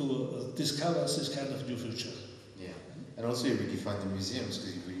to discover this kind of new future. Yeah, and also you redefine the museums,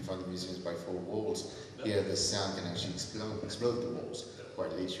 because you redefine the museums by 4 walls. Here the sound can actually explode the walls,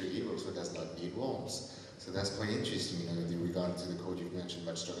 quite literally, also does not need walls. So that's quite interesting, with regard to the quote you've mentioned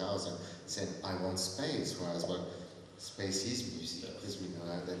about Stockhausen, saying, I want space, whereas, well, space is music, because we know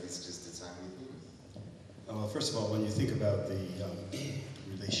that it's just a tiny thing. Well, first of all, when you think about the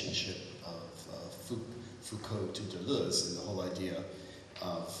relationship of Foucault to Deleuze and the whole idea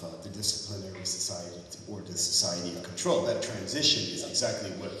of the disciplinary society or the society of control, that transition is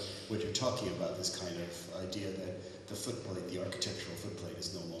exactly what you're talking about, this kind of idea that the footplate, the architectural footplate,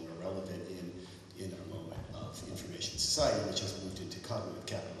 is no longer relevant in our moment of information society, which has moved into cognitive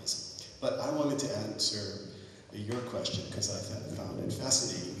capitalism. But I wanted to answer your question because I found it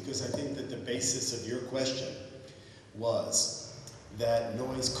fascinating, because I think that the basis of your question was that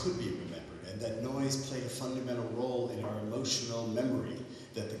noise could be remembered and that noise played a fundamental role in our emotional memory,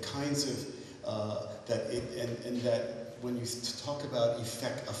 that the kinds of, that when you talk about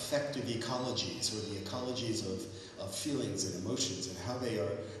effective ecologies or the ecologies feelings and emotions, and how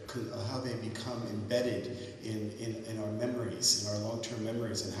they become embedded in our memories, in our long-term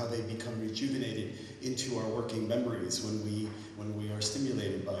memories, and how they become rejuvenated into our working memories when we are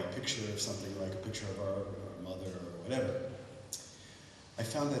stimulated by a picture of something like a picture of our mother or whatever. I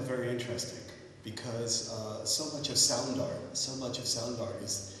found that very interesting because so much of sound art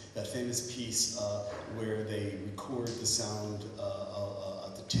is that famous piece where they record the sound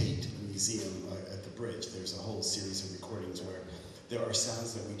at the Tate Museum at the bridge. There's a whole series of recordings where there are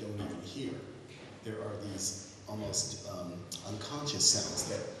sounds that we don't even hear. There are these almost unconscious sounds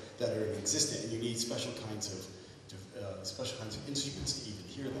that are existent, and you need special kinds of instruments to even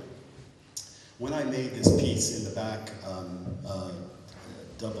hear them. When I made this piece in the back,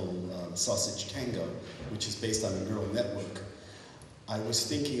 double sausage tango, which is based on a neural network, I was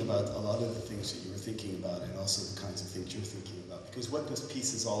thinking about a lot of the things that you were thinking about, and also the kinds of things you're thinking about. Because what this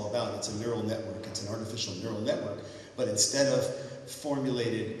piece is all about, it's a neural network, it's an artificial neural network, but instead of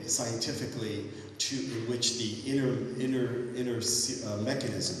formulated scientifically in which the inner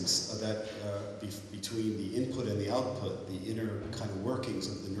mechanisms that between the input and the output, the inner kind of workings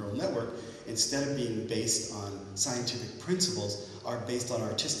of the neural network, instead of being based on scientific principles, are based on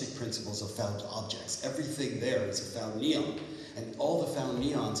artistic principles of found objects. Everything there is a found neon. And all the found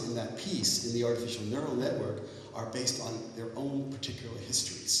neons in that piece, in the artificial neural network, are based on their own particular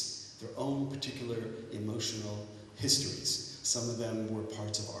histories, their own particular emotional histories. Some of them were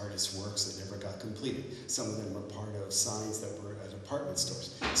parts of artists' works that never got completed. Some of them were part of signs that were at department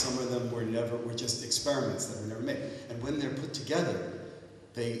stores. Some of them were just experiments that were never made. And when they're put together,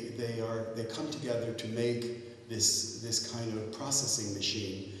 they come together to make this kind of processing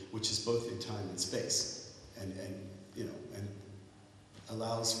machine, which is both in time and space, and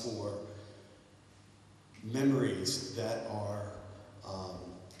allows for memories that are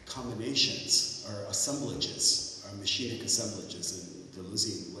combinations or assemblages, or machinic assemblages in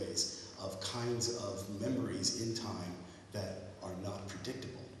Deleuzian ways, of kinds of memories in time that are not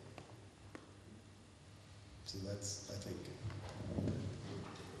predictable. So that's, I think.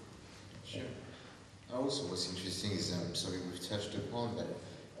 Sure. Also, what's interesting is, sorry, we've touched upon, but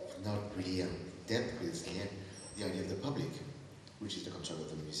not really depth with the idea of the public, which is the control of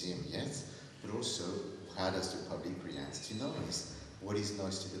the museum, yes, but also how does the public react to noise? What is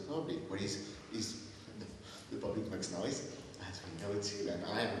noise to the public? What is the public makes noise, as we know too, and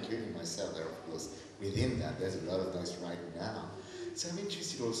I am including myself there, of course. Within that, there's a lot of noise right now. So I'm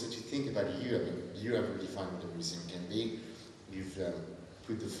interested also to think about you. I mean, you have defined what a museum can be. You've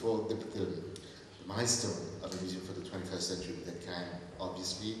put the milestone of the museum for the 21st century with that kind.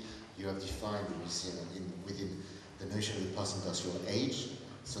 Obviously, you have defined the museum within the notion of the post-industrial age.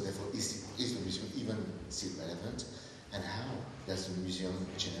 So therefore, is the museum even still relevant? And how does the museum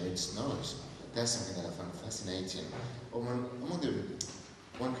generate noise? That's something that I find fascinating. One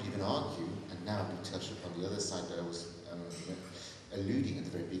could even argue, and now we touched upon the other side that I was alluding at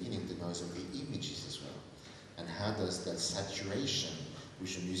the very beginning, the noise of the images as well. And how does that saturation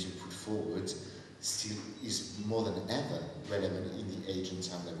which the museum put forward still is more than ever relevant in the age and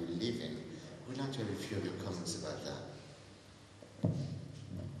time that we live in? We'd like to have a few of your comments about that.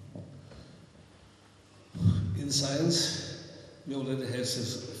 In science, we already have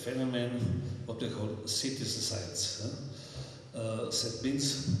this phenomenon, what we call citizen science. That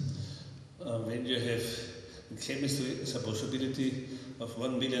means when you have in chemistry the possibility of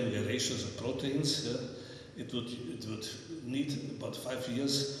 1 million variations of proteins, it would need about 5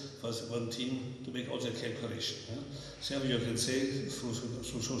 years for one team to make all the calculation. So you can say through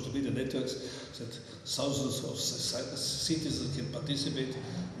social media networks that thousands of citizens can participate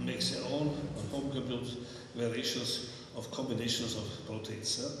and make their own on home compute variations of combinations of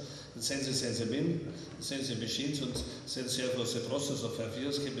proteins. And then they send them in, send the machines, and then therefore the process of 5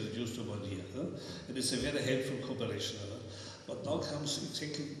 years can be reduced to 1 year. And it's a very helpful cooperation. But now comes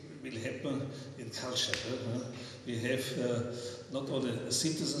exactly will happen in culture. We have not only a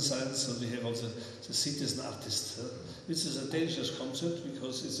citizen science, but we have also the citizen artist, which is a dangerous concept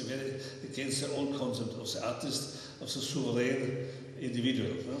because it's very against the old concept of the artist, of the sovereign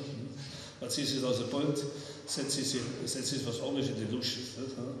individual. But this is also the point that this was always a delusion.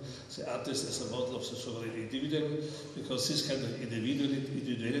 The artist is a model of the sovereign individual, because this kind of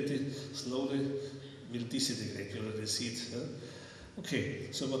individuality slowly will disintegrate. You already see it.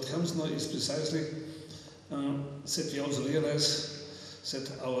 Okay, so what comes now is precisely that we also realize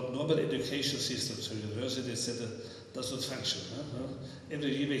that our normal education system, so university, etc., does not function.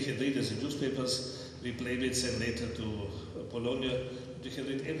 Every year we can read in the newspapers, we blame it then later to Bologna. We can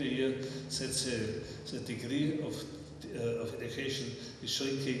read every year that the degree of of education is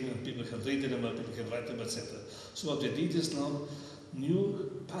shrinking, and people can read them, and people can write them, etc. So what we need is now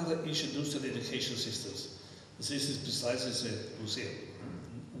new para-institutional education systems. This is precisely the museum.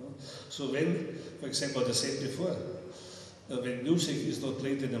 So when, for example, what I said before, when music is not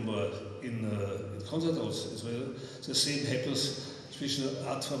played anymore in concert halls as well, the same happens with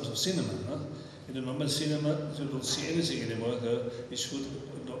art forms of cinema. In the normal cinema, you don't see anything anymore which would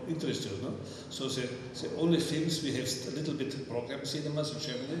not interest you. So the only films we have a little bit program cinemas in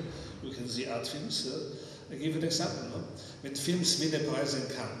Germany, you can see art films. I give an example. When films win a prize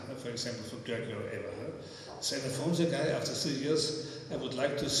in Cannes, for example, from Turkey or ever, then I phoned the guy after 3 years, I would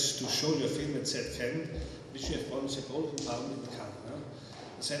like to show your film at that Cannes, which you have won the Golden Palm in Cannes.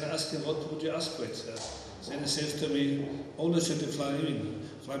 Then I asked him, what would you ask for it? Then he says to me, always you to fly in.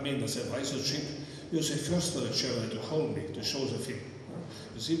 I said, why so cheap? You're the first one in Germany to call me, to show the film.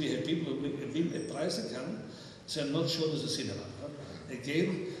 You see, we have people who win a prize in Cannes, they are not shown as a cinema.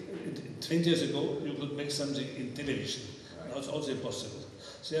 Again, 20 years ago, you could make something in television. Now it's also impossible.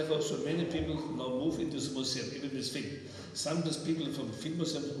 Therefore, so many people now move into the museum, even with film. Some of these people from the film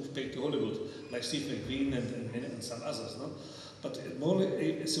museum move back to Hollywood, like Steve McQueen and some others. No? But more,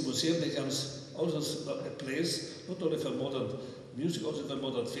 the museum becomes also a place, not only for modern music, also for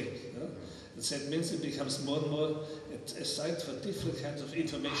modern film. No? And that means it becomes more and more a site for different kinds of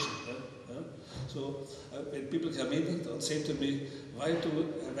information. So when people come in and say to me, why have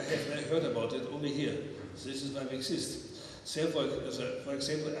I heard about it only here? This is why we exist. Therefore, for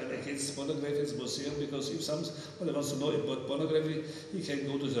example, I'm against pornography in the museum because if someone wants to know about pornography, he can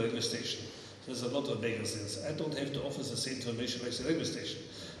go to the railway station. There's a lot of magazines. I don't have to offer the same information like the railway station.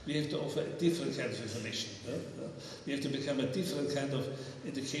 We have to offer a different kind of information. We have to become a different kind of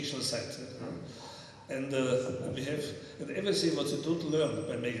educational site. And we have, and everything what you don't learn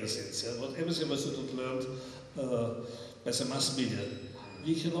by magazines, everything what you don't learn by the mass media,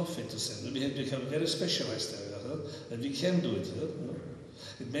 we can offer it to them. We have become very specialized there, and we can do it.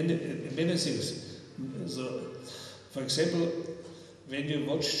 In many things. So, for example, when you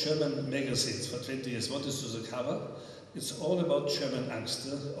watch German magazines for 20 years, what is the cover? It's all about German angst.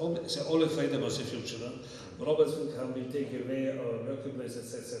 They're all afraid about the future. Robots will come, will take away our working place,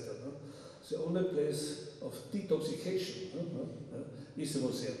 etc. The only place of detoxication is the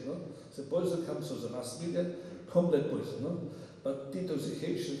museum. The poison comes from the mass media, complete poison. But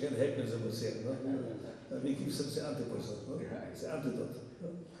detoxication can happen in the museum. We give them the antipoison, the antidote.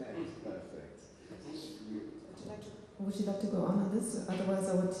 Perfect. Would you like to go on this? Otherwise,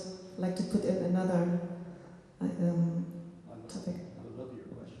 I would like to put in another topic. I would love your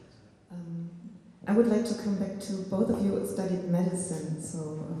questions. I would like to come back to both of you studied medicine,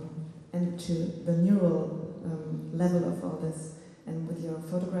 and to the neural level of all this. And with your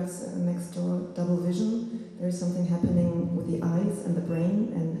photographs next door, double vision, there is something happening with the eyes and the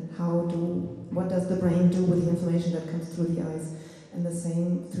brain, and what does the brain do with the information that comes through the eyes, and the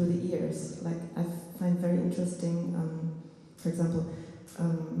same through the ears. Like I find very interesting, for example,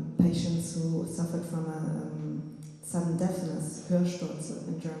 patients who suffered from a sudden deafness, Hörsturz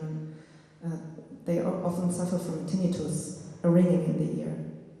in German, they often suffer from tinnitus, a ringing in the ear,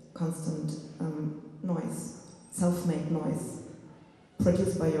 constant noise, self-made noise,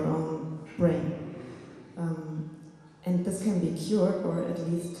 produced by your own brain. And this can be cured, or at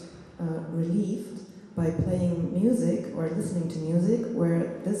least relieved, by playing music or listening to music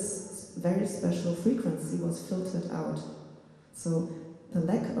where this very special frequency was filtered out. So the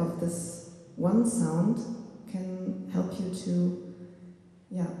lack of this one sound can help you to,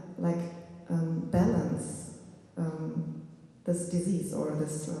 balance this disease or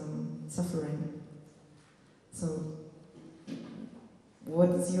this suffering. So what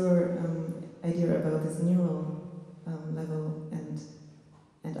is your idea about this neural level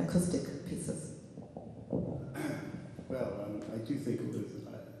and acoustic pieces? Well, I do think it was,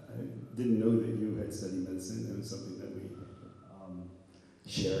 I didn't know that you had studied medicine. It was something that we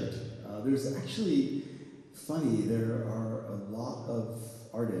shared. There's actually, funny, there are a lot of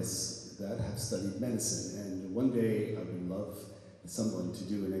artists that have studied medicine, and one day I would love someone to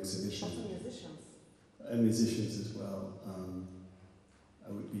do an exhibition. Also musicians. And musicians as well.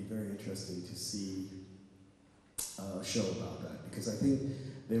 It would be very interesting to see a show about that, because I think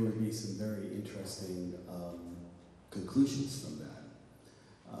there would be some very interesting conclusions from that.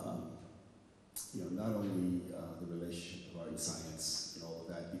 Not only the relationship of art and science and all of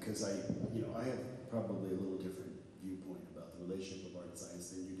that, because I have probably a little different viewpoint about the relationship of art and science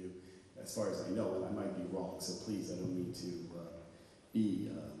than you do, as far as I know, and I might be wrong, so please, I don't mean to be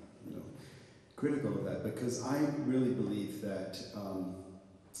critical of that, because I really believe that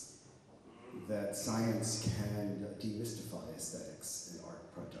that science can demystify aesthetics in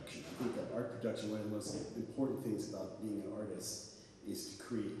art production. I think that art production, one of the most important things about being an artist is to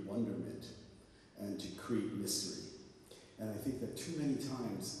create wonderment and to create mystery. And I think that too many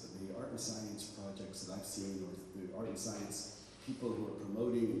times the art and science projects that I've seen, or the art and science people who are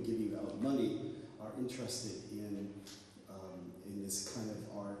promoting and giving out money, are interested in this kind of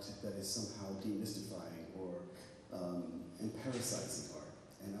art that is somehow demystifying or and parasizing art.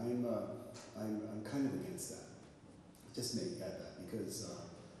 And I'm kind of against that. Just may add that because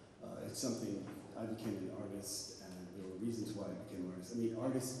it's something. I became an artist, and there were reasons why I became an artist. I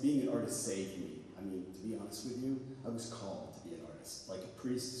mean, being an artist saved me. I mean, to be honest with you, I was called to be an artist. Like a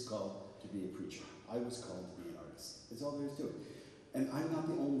priest is called to be a preacher. I was called to be an artist. That's all there is to it. And I'm not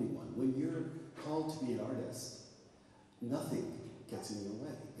the only one. When you're called to be an artist, nothing gets in your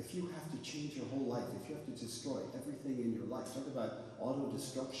way. If you have to change your whole life, if you have to destroy everything in your life, talk about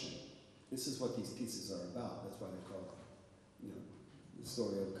auto-destruction. This is what these pieces are about. That's why they're called, the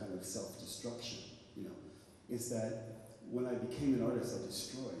story of kind of self-destruction, is that when I became an artist, I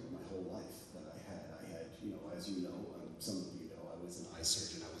destroyed my whole life that I had. As you know, some of you know, I was an eye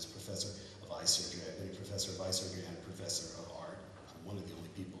surgeon. I was professor of eye surgery. I've been a professor of eye surgery and a professor of art. I'm one of the only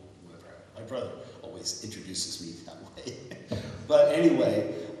people who ever had. My brother always introduces me that way. But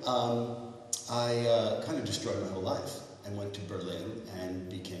anyway, I kind of destroyed my whole life and went to Berlin and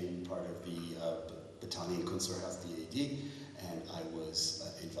became part of the Battalion Kunstlerhaus DAD. And I was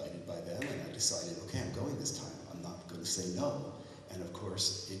invited by them, and I decided, okay, I'm going this time. I'm not going to say no. And of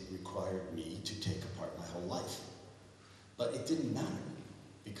course, it required me to take apart my whole life. But it didn't matter,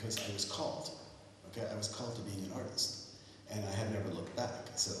 because I was called. Okay, I was called to being an artist. And I have never looked back.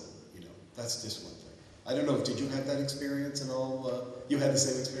 So, that's just one thing. I don't know, did you have that experience at all? You had the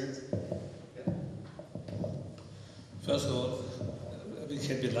same experience? Yeah. First of all, we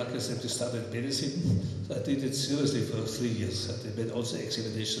can be lucky that we started medicine. So I did it seriously for 3 years. I did also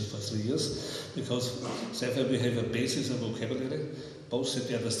examinations for 3 years, because therefore we have a basis of vocabulary, both that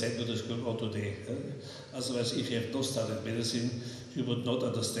we understand what is going on today. Otherwise, if you have not studied medicine, you would not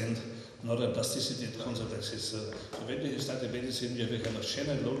understand neuroplasticity and concepts like this. So when you study medicine, you have a kind of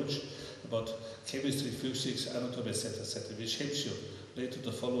Shannon knowledge about chemistry, physics, anatomy, etc., which helps you later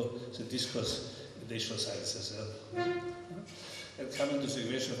to follow the discourse in natural sciences. And coming to the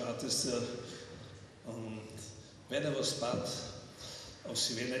question of artists, when I was part of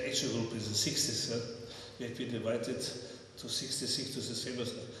the Vienna Action Group in the 60s, we had been invited to 66 to the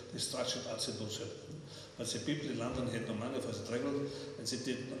famous Destruction Art Symposium. But the people in London had no money for the travel, and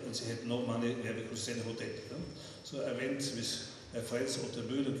they had no money where we could stay in a hotel. So I went with my friends Otto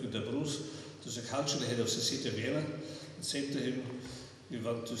Mühl and Günter Bruce to the cultural head of the city of Vienna and said to him, we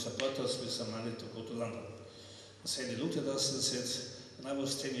want to support us with some money to go to London. And he looked at us and said, and I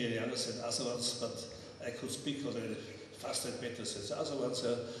was 10 years younger than other ones, but I could speak already faster and better than the other ones.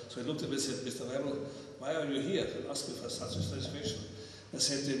 So he looked at me and said, Mr. Weibel, why are you here? And asked me for such a situation. I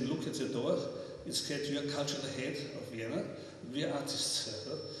said to him, look at the door, it's called your cultural head of Vienna, we are artists.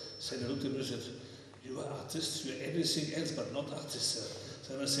 So he looked at me and said, you are artists, you are everything else but not artists.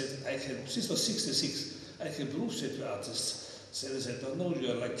 So I said, this was 66, I can prove that you are artists. So they said, no,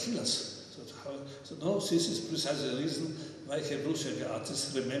 you are like killers. So no, this is precisely the reason why I can prove that you are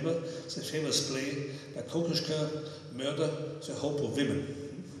artists. Remember the famous play by Kokoschka, Murder, the Hope of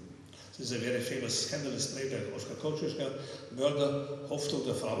Women. This is a very famous scandalous play by Oskar Kokoschka, Murder, Hoffnung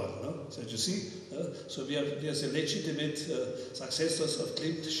der Frauen. No? So you see, so we are the legitimate successors of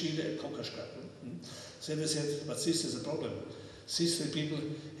Klimt, Schiele and Kokoschka. So they said, but this is a problem. These three people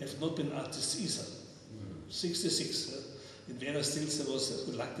have not been artists either. 66. In Vienna still there was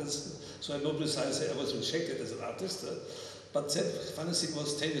reluctance, so I know precisely I was rejected as an artist. But the funny thing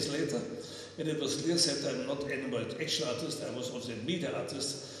was 10 years later, when it was clear that I'm not anymore an action artist, I was also a media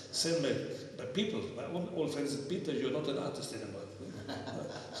artist, then my people, my old friends said, Peter, you're not an artist anymore.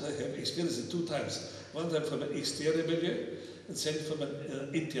 So I have experienced it 2 times. One time from an exterior milieu, and then from an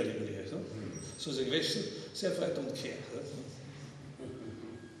interior milieu. So the question, therefore I don't care.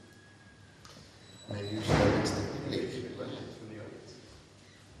 Maybe you should ask the question from the audience.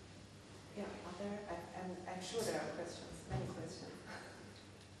 Yeah, are there? I'm sure there are questions, many questions.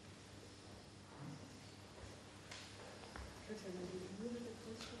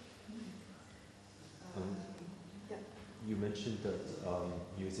 You mentioned that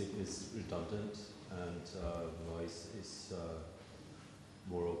music is redundant and noise is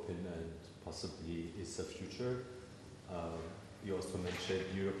more open and possibly is the future. You also mentioned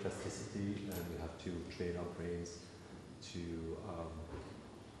neuroplasticity, and we have to train our brains to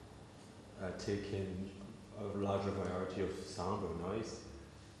take in a larger variety of sound or noise.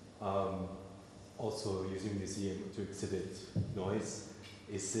 also using museum to exhibit noise,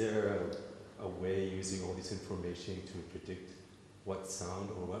 is there a way using all this information to predict what sound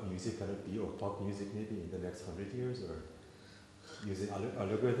or what music can it be, or pop music maybe in the next 100 years, or using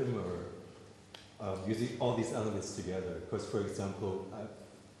algorithm, or using all these elements together? Because, for example,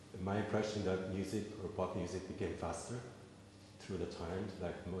 my impression that music or pop music became faster through the time.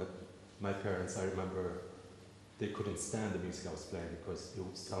 Like my parents, I remember, they couldn't stand the music I was playing because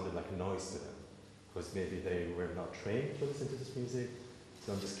it sounded like noise to them, because maybe they were not trained to listen to this music.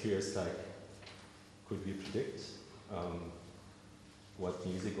 So I'm just curious, like, could we predict what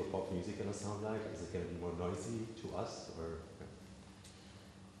music or pop music gonna sound like? Is it gonna be more noisy to us, or?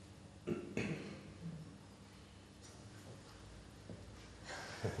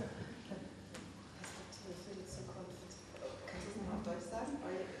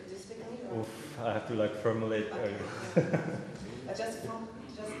 Oof, I have to like formulate.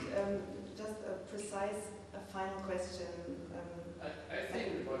 Just a precise, final question. I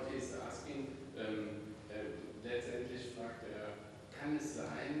think what he's asking, letztendlich fragt kann es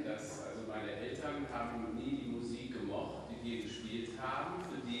sein, dass, also meine Eltern haben nie die Musik gemocht, die wir gespielt haben,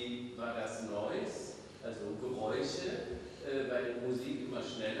 für die war das Noise, also Geräusche, weil die Musik immer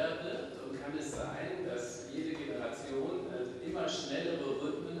schneller wird, und kann es sein, dass jede Generation immer schnellere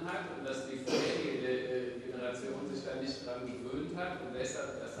Rhythmen hat und dass die vorherige Generation sich da nicht dran gewöhnt hat und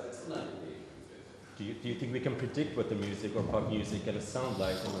deshalb das als unangenehm empfindet. Do you think we can predict what the music or pop music gonna sound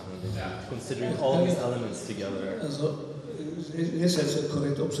like in 100 years, considering all these elements together? Also, yes, that's a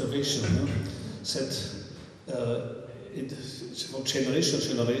correct observation. No? That from generation to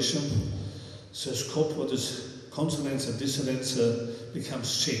generation, the scope what is consonance and dissonance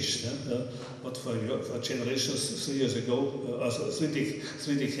becomes changed. What for generations 3 years ago,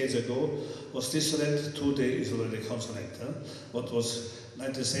 three decades ago, was dissonant, today is already consonant. What was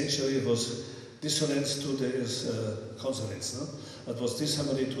 19th century was dissonance, today is consonance. That was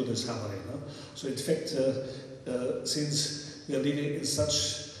disharmony, today is harmony. So in fact, since we are living in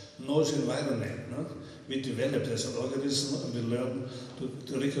such noisy environment, we develop as an organism and we learn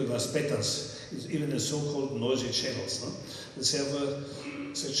to recognize patterns, even in so-called noisy channels. And therefore,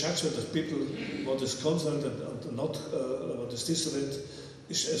 the judgment of people, what is consonant and not what is dissonant,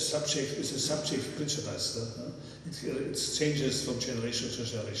 is a subject prejudice. It changes from generation to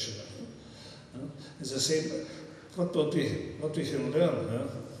generation. It's the same. What we can learn,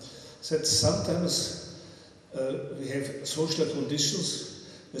 that sometimes we have social conditions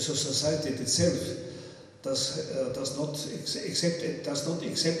where society itself does not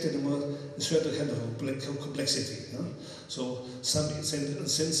accept anymore a certain kind of complexity. So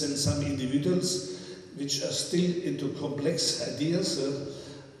some individuals which are still into complex ideas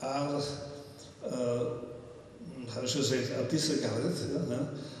are how should I say, are disregarded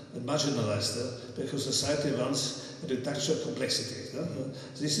and marginalized because society wants a reduction of complexity.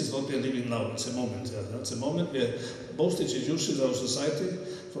 This is what we are living now. It's a moment. It's a moment where most institutions of our society,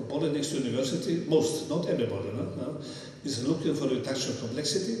 from politics to university, most, not everybody, is looking for a reduction of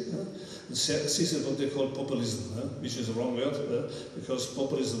complexity. This is what they call populism, which is a wrong word, because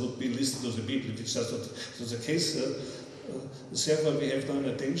populism would be listening to the people, which is not the case. Therefore, we have now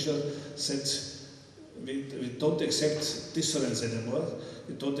a danger that we don't accept dissonance anymore,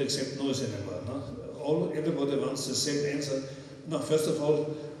 we don't accept noise anymore. Everybody wants the same answer. No, first of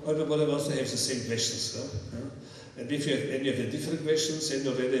all, everybody wants to have the same questions. And when you have different questions, then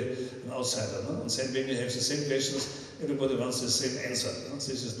you're already an outsider. And then when you have the same questions, everybody wants the same answer.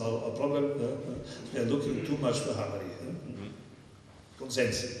 This is now a problem. We are looking too much for harmony.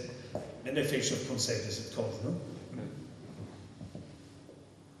 Consent. Manufacture of consent is it called.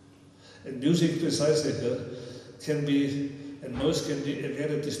 And music precisely can be, and noise can be a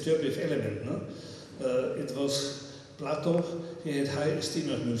very disturbing element. It was Plato, he had high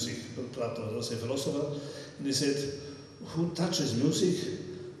esteem of music. Plato was a philosopher, and he said, who touches music,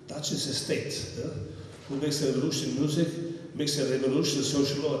 touches a state. Who makes a revolution in music, makes a revolution in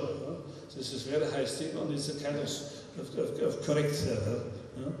social order. This is very high esteem, and it's a kind of correct.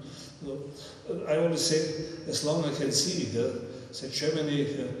 I always say, as long as I can see that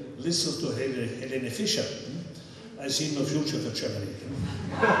Germany listens to Helene Fischer, I see no future for Germany.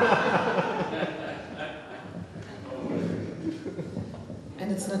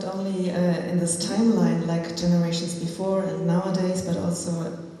 And it's not only in this timeline like generations before and nowadays, but also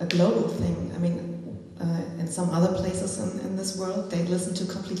a global thing. I mean, in some other places in this world, they listen to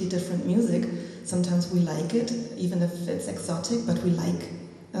completely different music. Sometimes we like it, even if it's exotic, but we like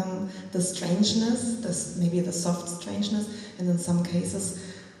the strangeness, maybe the soft strangeness, and in some cases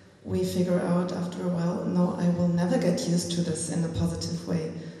we figure out after a while, no, I will never get used to this in a positive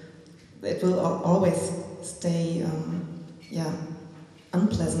way. it will always stay,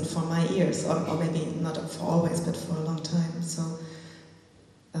 unpleasant for my ears, or maybe not for always, but for a long time. So,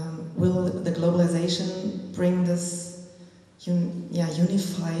 will the globalization bring this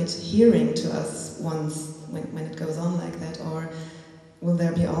unified hearing to us once when it goes on like that, or will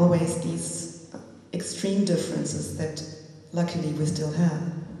there be always these extreme differences that luckily we still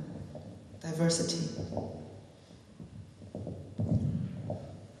have? Diversity.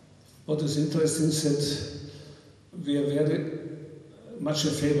 What is interesting is that we are very much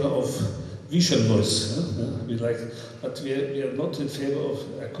in favor of visual noise. But we are not in favor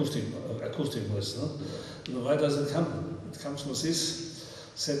of acoustic noise. And why does it come? It comes from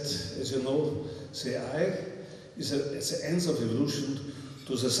this, that, as you know, the eye is the end of evolution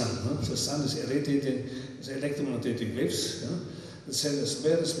to the sun. The sun is irradiating the electromagnetic waves. And then a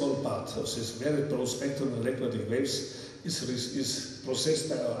very small part of this very broad spectrum of electromagnetic waves is processed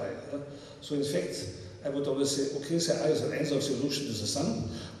by our eye. So in fact, I would always say, okay, the eye is an end of solution to the sun,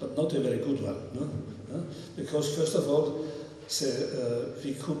 but not a very good one. Because first of all,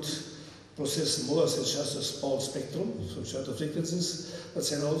 we could process more than just a small spectrum from certain frequencies, but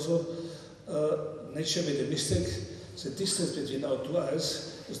then also nature made a mistake. The distance between our two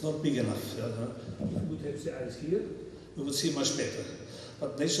eyes is not big enough. If we would have the eyes here, we would see much better.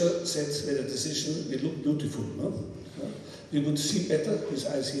 But nature said, made a decision, we look beautiful. We would see better with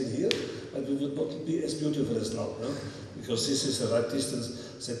eyes here and here, but we would not be as beautiful as now. Because this is the right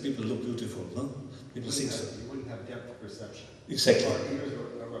distance that people look beautiful. People think so. You wouldn't have depth perception. Exactly.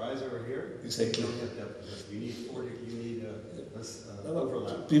 Our eyes over here. Exactly. You don't have depth perception. You need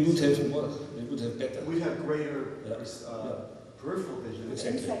overlap. We would have more. We would have better. We'd have greater peripheral vision.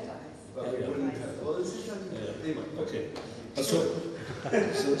 Exactly. But we wouldn't have. Well, anyway. Okay. But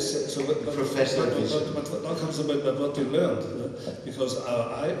Professional vision. But now comes about what we learned, because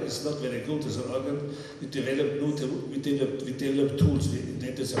our eye is not very good as an organ. We developed tools. We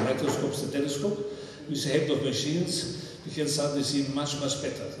invented the microscopes, the telescope. With the help of machines, we can suddenly see much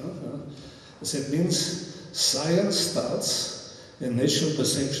better. That means science starts and natural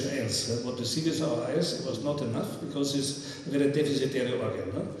perception ends. What we see with our eyes, it was not enough because it's a very deficitary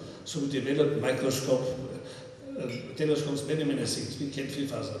organ. So we developed telescopes, many things. We can't feel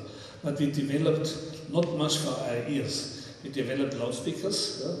further. But we developed not much for our ears. We developed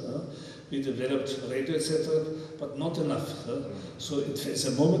loudspeakers, we developed radio, etc., but not enough. So at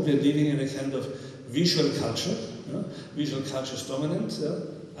the moment we're living in a kind of visual culture. Visual culture is dominant,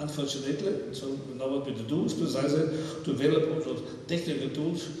 unfortunately. So now what we do is precisely to develop also technical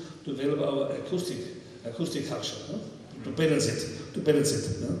tools to develop our acoustic culture, to balance it.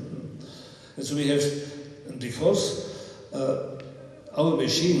 And so we have, because our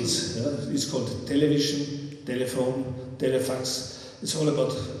machines, it's called television, telephone, telefax, it's all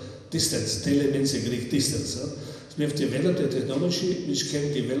about distance. Tele means the Greek distance. So we have developed a technology which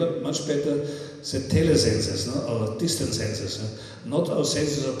can develop much better the telesenses, our distance senses, not our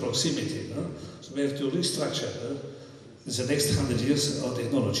senses of proximity. So we have to restructure in the next 100 years our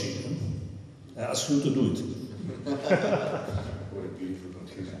technology. I ask you to do it. What a beautiful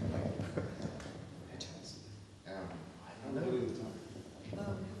conclusion.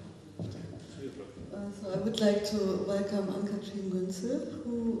 So I would like to welcome Ann-Kathrin Günzel,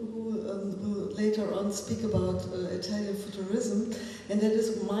 who will later on speak about Italian futurism. And that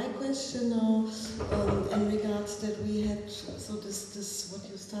is my question now in regards that we had, so this what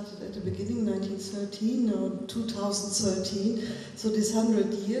you started at the beginning, 1913, now 2013, so this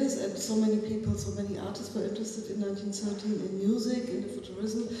 100 years, and so many people, so many artists were interested in 1913 in music, in the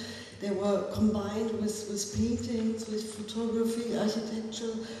futurism. They were combined with paintings, with photography,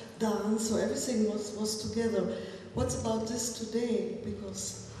 architecture, dance, so everything was together. What's about this today?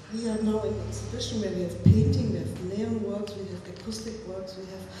 Because we are now in an exhibition where we have painting, we have neon works, we have acoustic works, we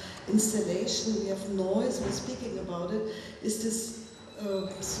have installation, we have noise, we're speaking about it. Is this so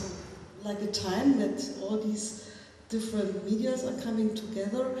like a time that all these different medias are coming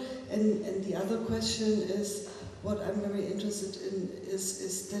together? And the other question is, what I'm very interested in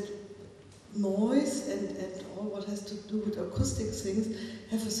is that noise and all what has to do with acoustic things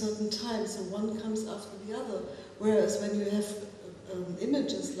have a certain time, so one comes after the other. Whereas when you have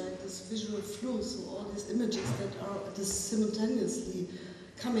images like this visual flow, so all these images that are just simultaneously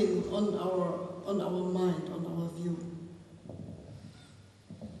coming on our mind, on our view.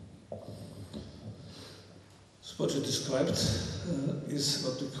 So what you described is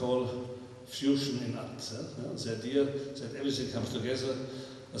what we call fusion in art. The idea that everything comes together.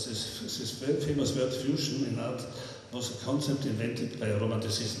 This very famous word fusion in art was a concept invented by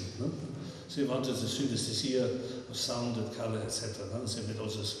Romanticism. They wanted the synesthesia of sound and color, etc. They made all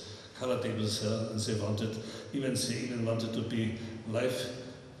these color tables, and they even wanted to be life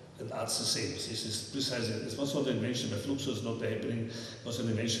and arts the same. This is precisely, it was not an invention by Fluxus, not happening, it was an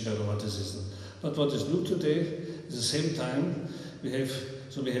invention by Romanticism. But what is new today, at the same time, we have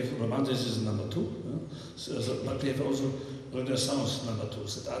Romanticism number 2, but we have also Renaissance number 2.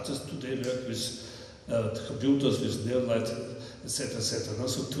 So artists today work with computers, with neon-light, etc., etc.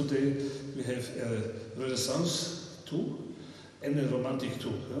 So today we have Renaissance 2 and a Romantic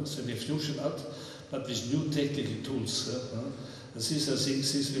 2. So we have fusion art, but with new technical tools. And these are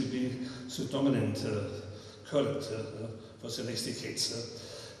things, this will be the dominant current for the next decades.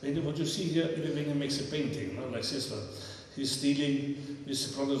 What you see here, even when he makes a painting, like this one, he's dealing with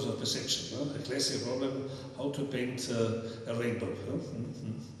the problems of perception. A classic problem, how to paint a rainbow.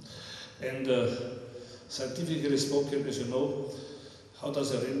 And scientifically spoken, as you know, how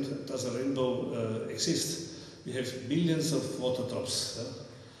does a rainbow exist? We have billions of water drops.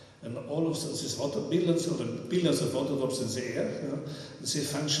 And all of these billions of water drops in the air, they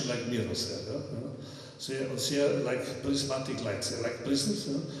function like mirrors. They are like prismatic lights, they're like prisms.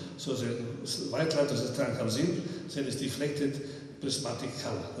 So the white light of the sun comes in, then is deflected prismatic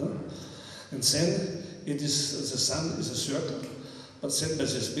color. And then it is, the sun is a circle, but then by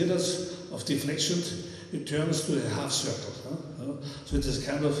these mirrors of deflection, it turns to a half circle. So it is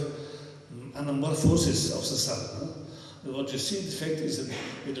kind of anamorphosis of the sun. And what you see, in fact, is that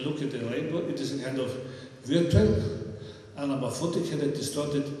when you look at the rainbow, it is a kind of virtual, anamorphotic and a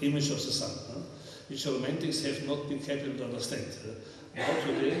distorted image of the sun, which romantics have not been capable to understand. Now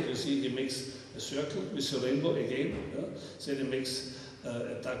today, you see, he makes a circle with a rainbow again, then he makes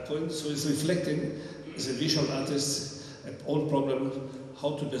a dark point, so it's reflecting, as a visual artist, an old problem,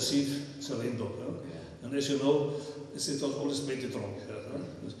 how to perceive the rainbow. And as you know, it was always painted wrong.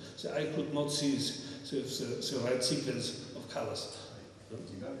 So I could not see the right sequence of colors.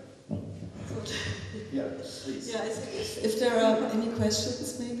 Yeah, please. Yeah, if there are any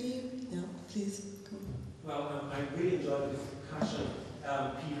questions, maybe, yeah, please. Well, I really enjoyed the discussion,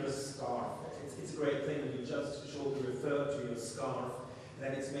 Peter's scarf. It's a great thing that you just shortly referred to your scarf,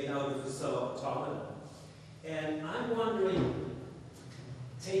 that it's made out of the cell automata. And I'm wondering,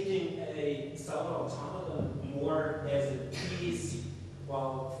 taking a cell automata more as a piece,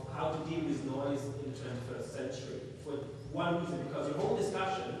 well, how to deal with noise in the 21st century. For one reason, because your whole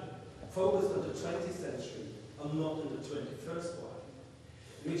discussion focused on the 20th century and not on the 21st one.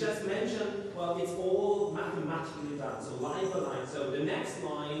 We just mentioned, well, it's all mathematically done, so line by line. So the next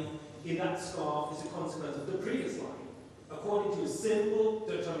line in that scarf is a consequence of the previous line, according to a simple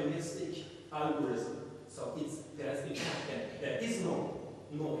deterministic algorithm. So there is no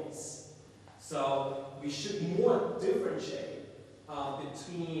noise. So we should more differentiate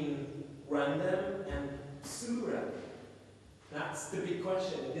between random and pseudo-random. That's the big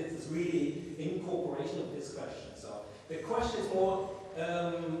question. This is really incorporation of this question. So the question is more,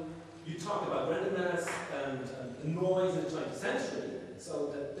 you talked about randomness and noise in the 20th century.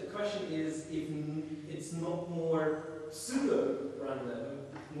 So the question is if it's not more pseudo-random,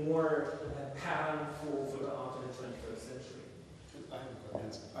 more a pattern for the art in the 21st century.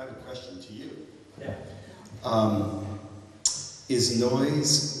 I have a question to you. Yeah. Is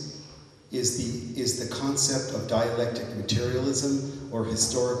noise, is the concept of dialectic materialism or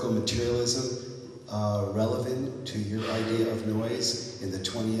historical materialism relevant to your idea of noise in the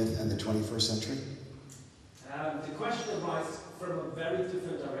 20th and the 21st century? The question arises from a very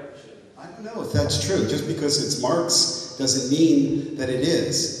different direction. I don't know if that's true. Just because it's Marx doesn't mean that it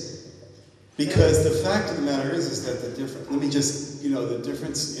is. Because the fact of the matter is that the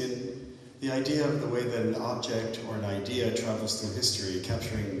difference in the idea of the way that an object or an idea travels through history,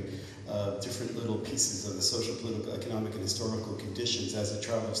 capturing different little pieces of the social, political, economic, and historical conditions as it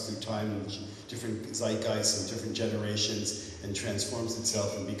travels through time and different zeitgeists and different generations and transforms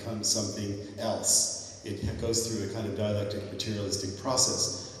itself and becomes something else. It goes through a kind of dialectic materialistic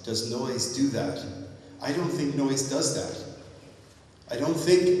process. Does noise do that? I don't think noise does that. I don't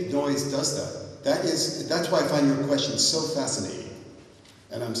think noise does that. That's why I find your question so fascinating.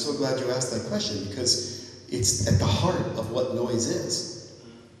 And I'm so glad you asked that question, because it's at the heart of what noise is.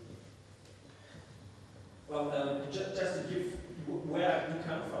 Well, just to give where you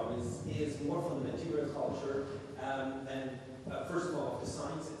come from is more from the material culture and first of all, of the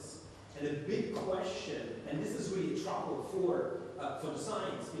sciences. And the big question, and this is really trouble for the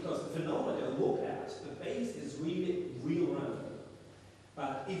science, because the phenomena they look at, the base is really real random.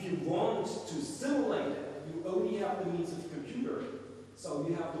 But if you want to simulate it, you only have the means of computer. So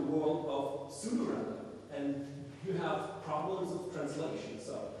you have the world of pseudo-random, and you have problems of translation.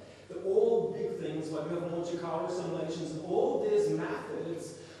 So all big things, like you have Monte Carlo simulations, and all these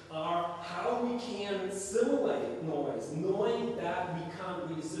methods are noise, knowing that we can't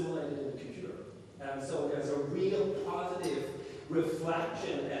really simulate it in the computer. So there's a real positive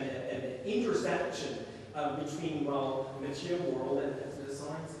reflection and an intersection between, well, the material world and the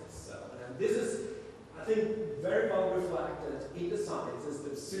sciences. So, and this is, I think, very well reflected in the sciences,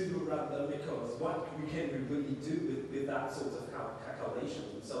 the pseudo-random, because what we can really do with that sort of calculation.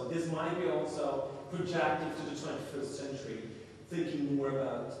 So this might be also projected to the 21st century, thinking more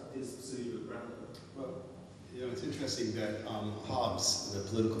about this pseudo-random. Well, you know, it's interesting that Hobbes, the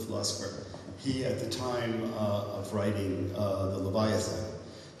political philosopher, he, at the time of writing the Leviathan,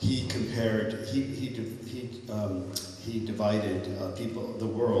 he compared, he divided the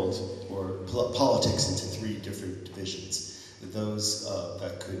world, or politics, into three different divisions. Those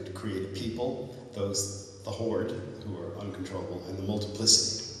that could create a people, those, the horde, who are uncontrollable, and the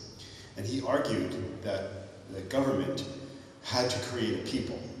multiplicity. And he argued that the government had to create a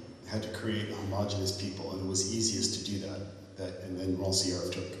people, had to create a homogeneous people, and it was easiest to do that. And then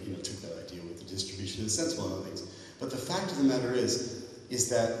Rancière took that idea with the distribution of the sensible and other things. But the fact of the matter is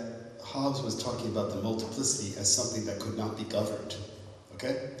that Hobbes was talking about the multiplicity as something that could not be governed.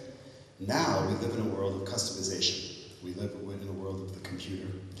 Okay? Now we live in a world of customization. We live in a world of the computer.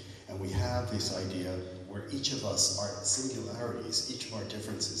 And we have this idea where each of us are singularities, each of our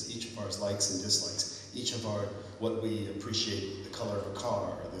differences, each of our likes and dislikes, each of our, what we appreciate, the color of a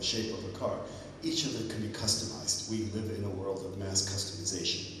car, or the shape of a car, each of it can be customized. We live in a world of mass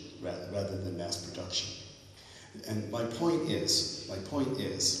customization rather than mass production. And my point is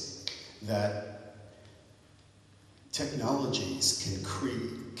that technologies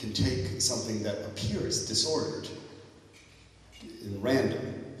can take something that appears disordered and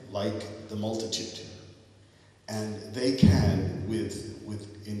random, like the multitude, and they can,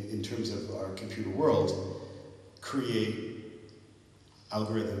 in terms of our computer world, create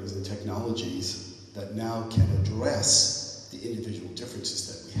algorithms and technologies that now can address the individual differences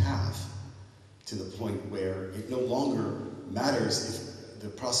that we have, to the point where it no longer matters if the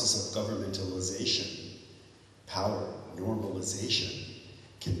process of governmentalization, power, normalization,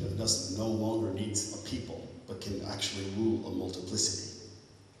 no longer needs a people, but can actually rule a multiplicity.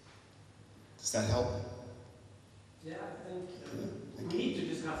 Does that help? Yeah, I think we need to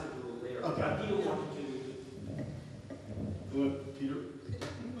discuss it a little later. Okay. Peter wanted to. Peter?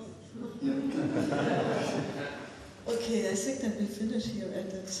 Okay, I think that we finish here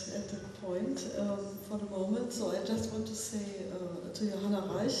at that point for the moment. So I just want to say to Johanna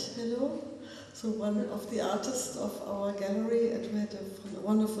Reich, hello. So one of the artists of our gallery, and we had a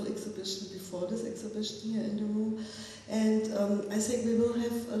wonderful exhibition before this exhibition here in the room. And I think we will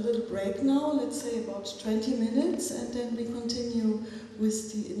have a little break now, let's say about 20 minutes, and then we continue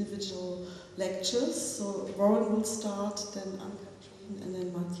with the individual lectures. So Warren will start, then Anne-Catherine, and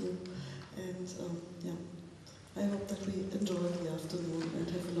then Mathieu. And yeah, I hope that we enjoy the afternoon and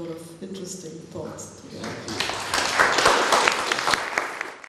have a lot of interesting thoughts together.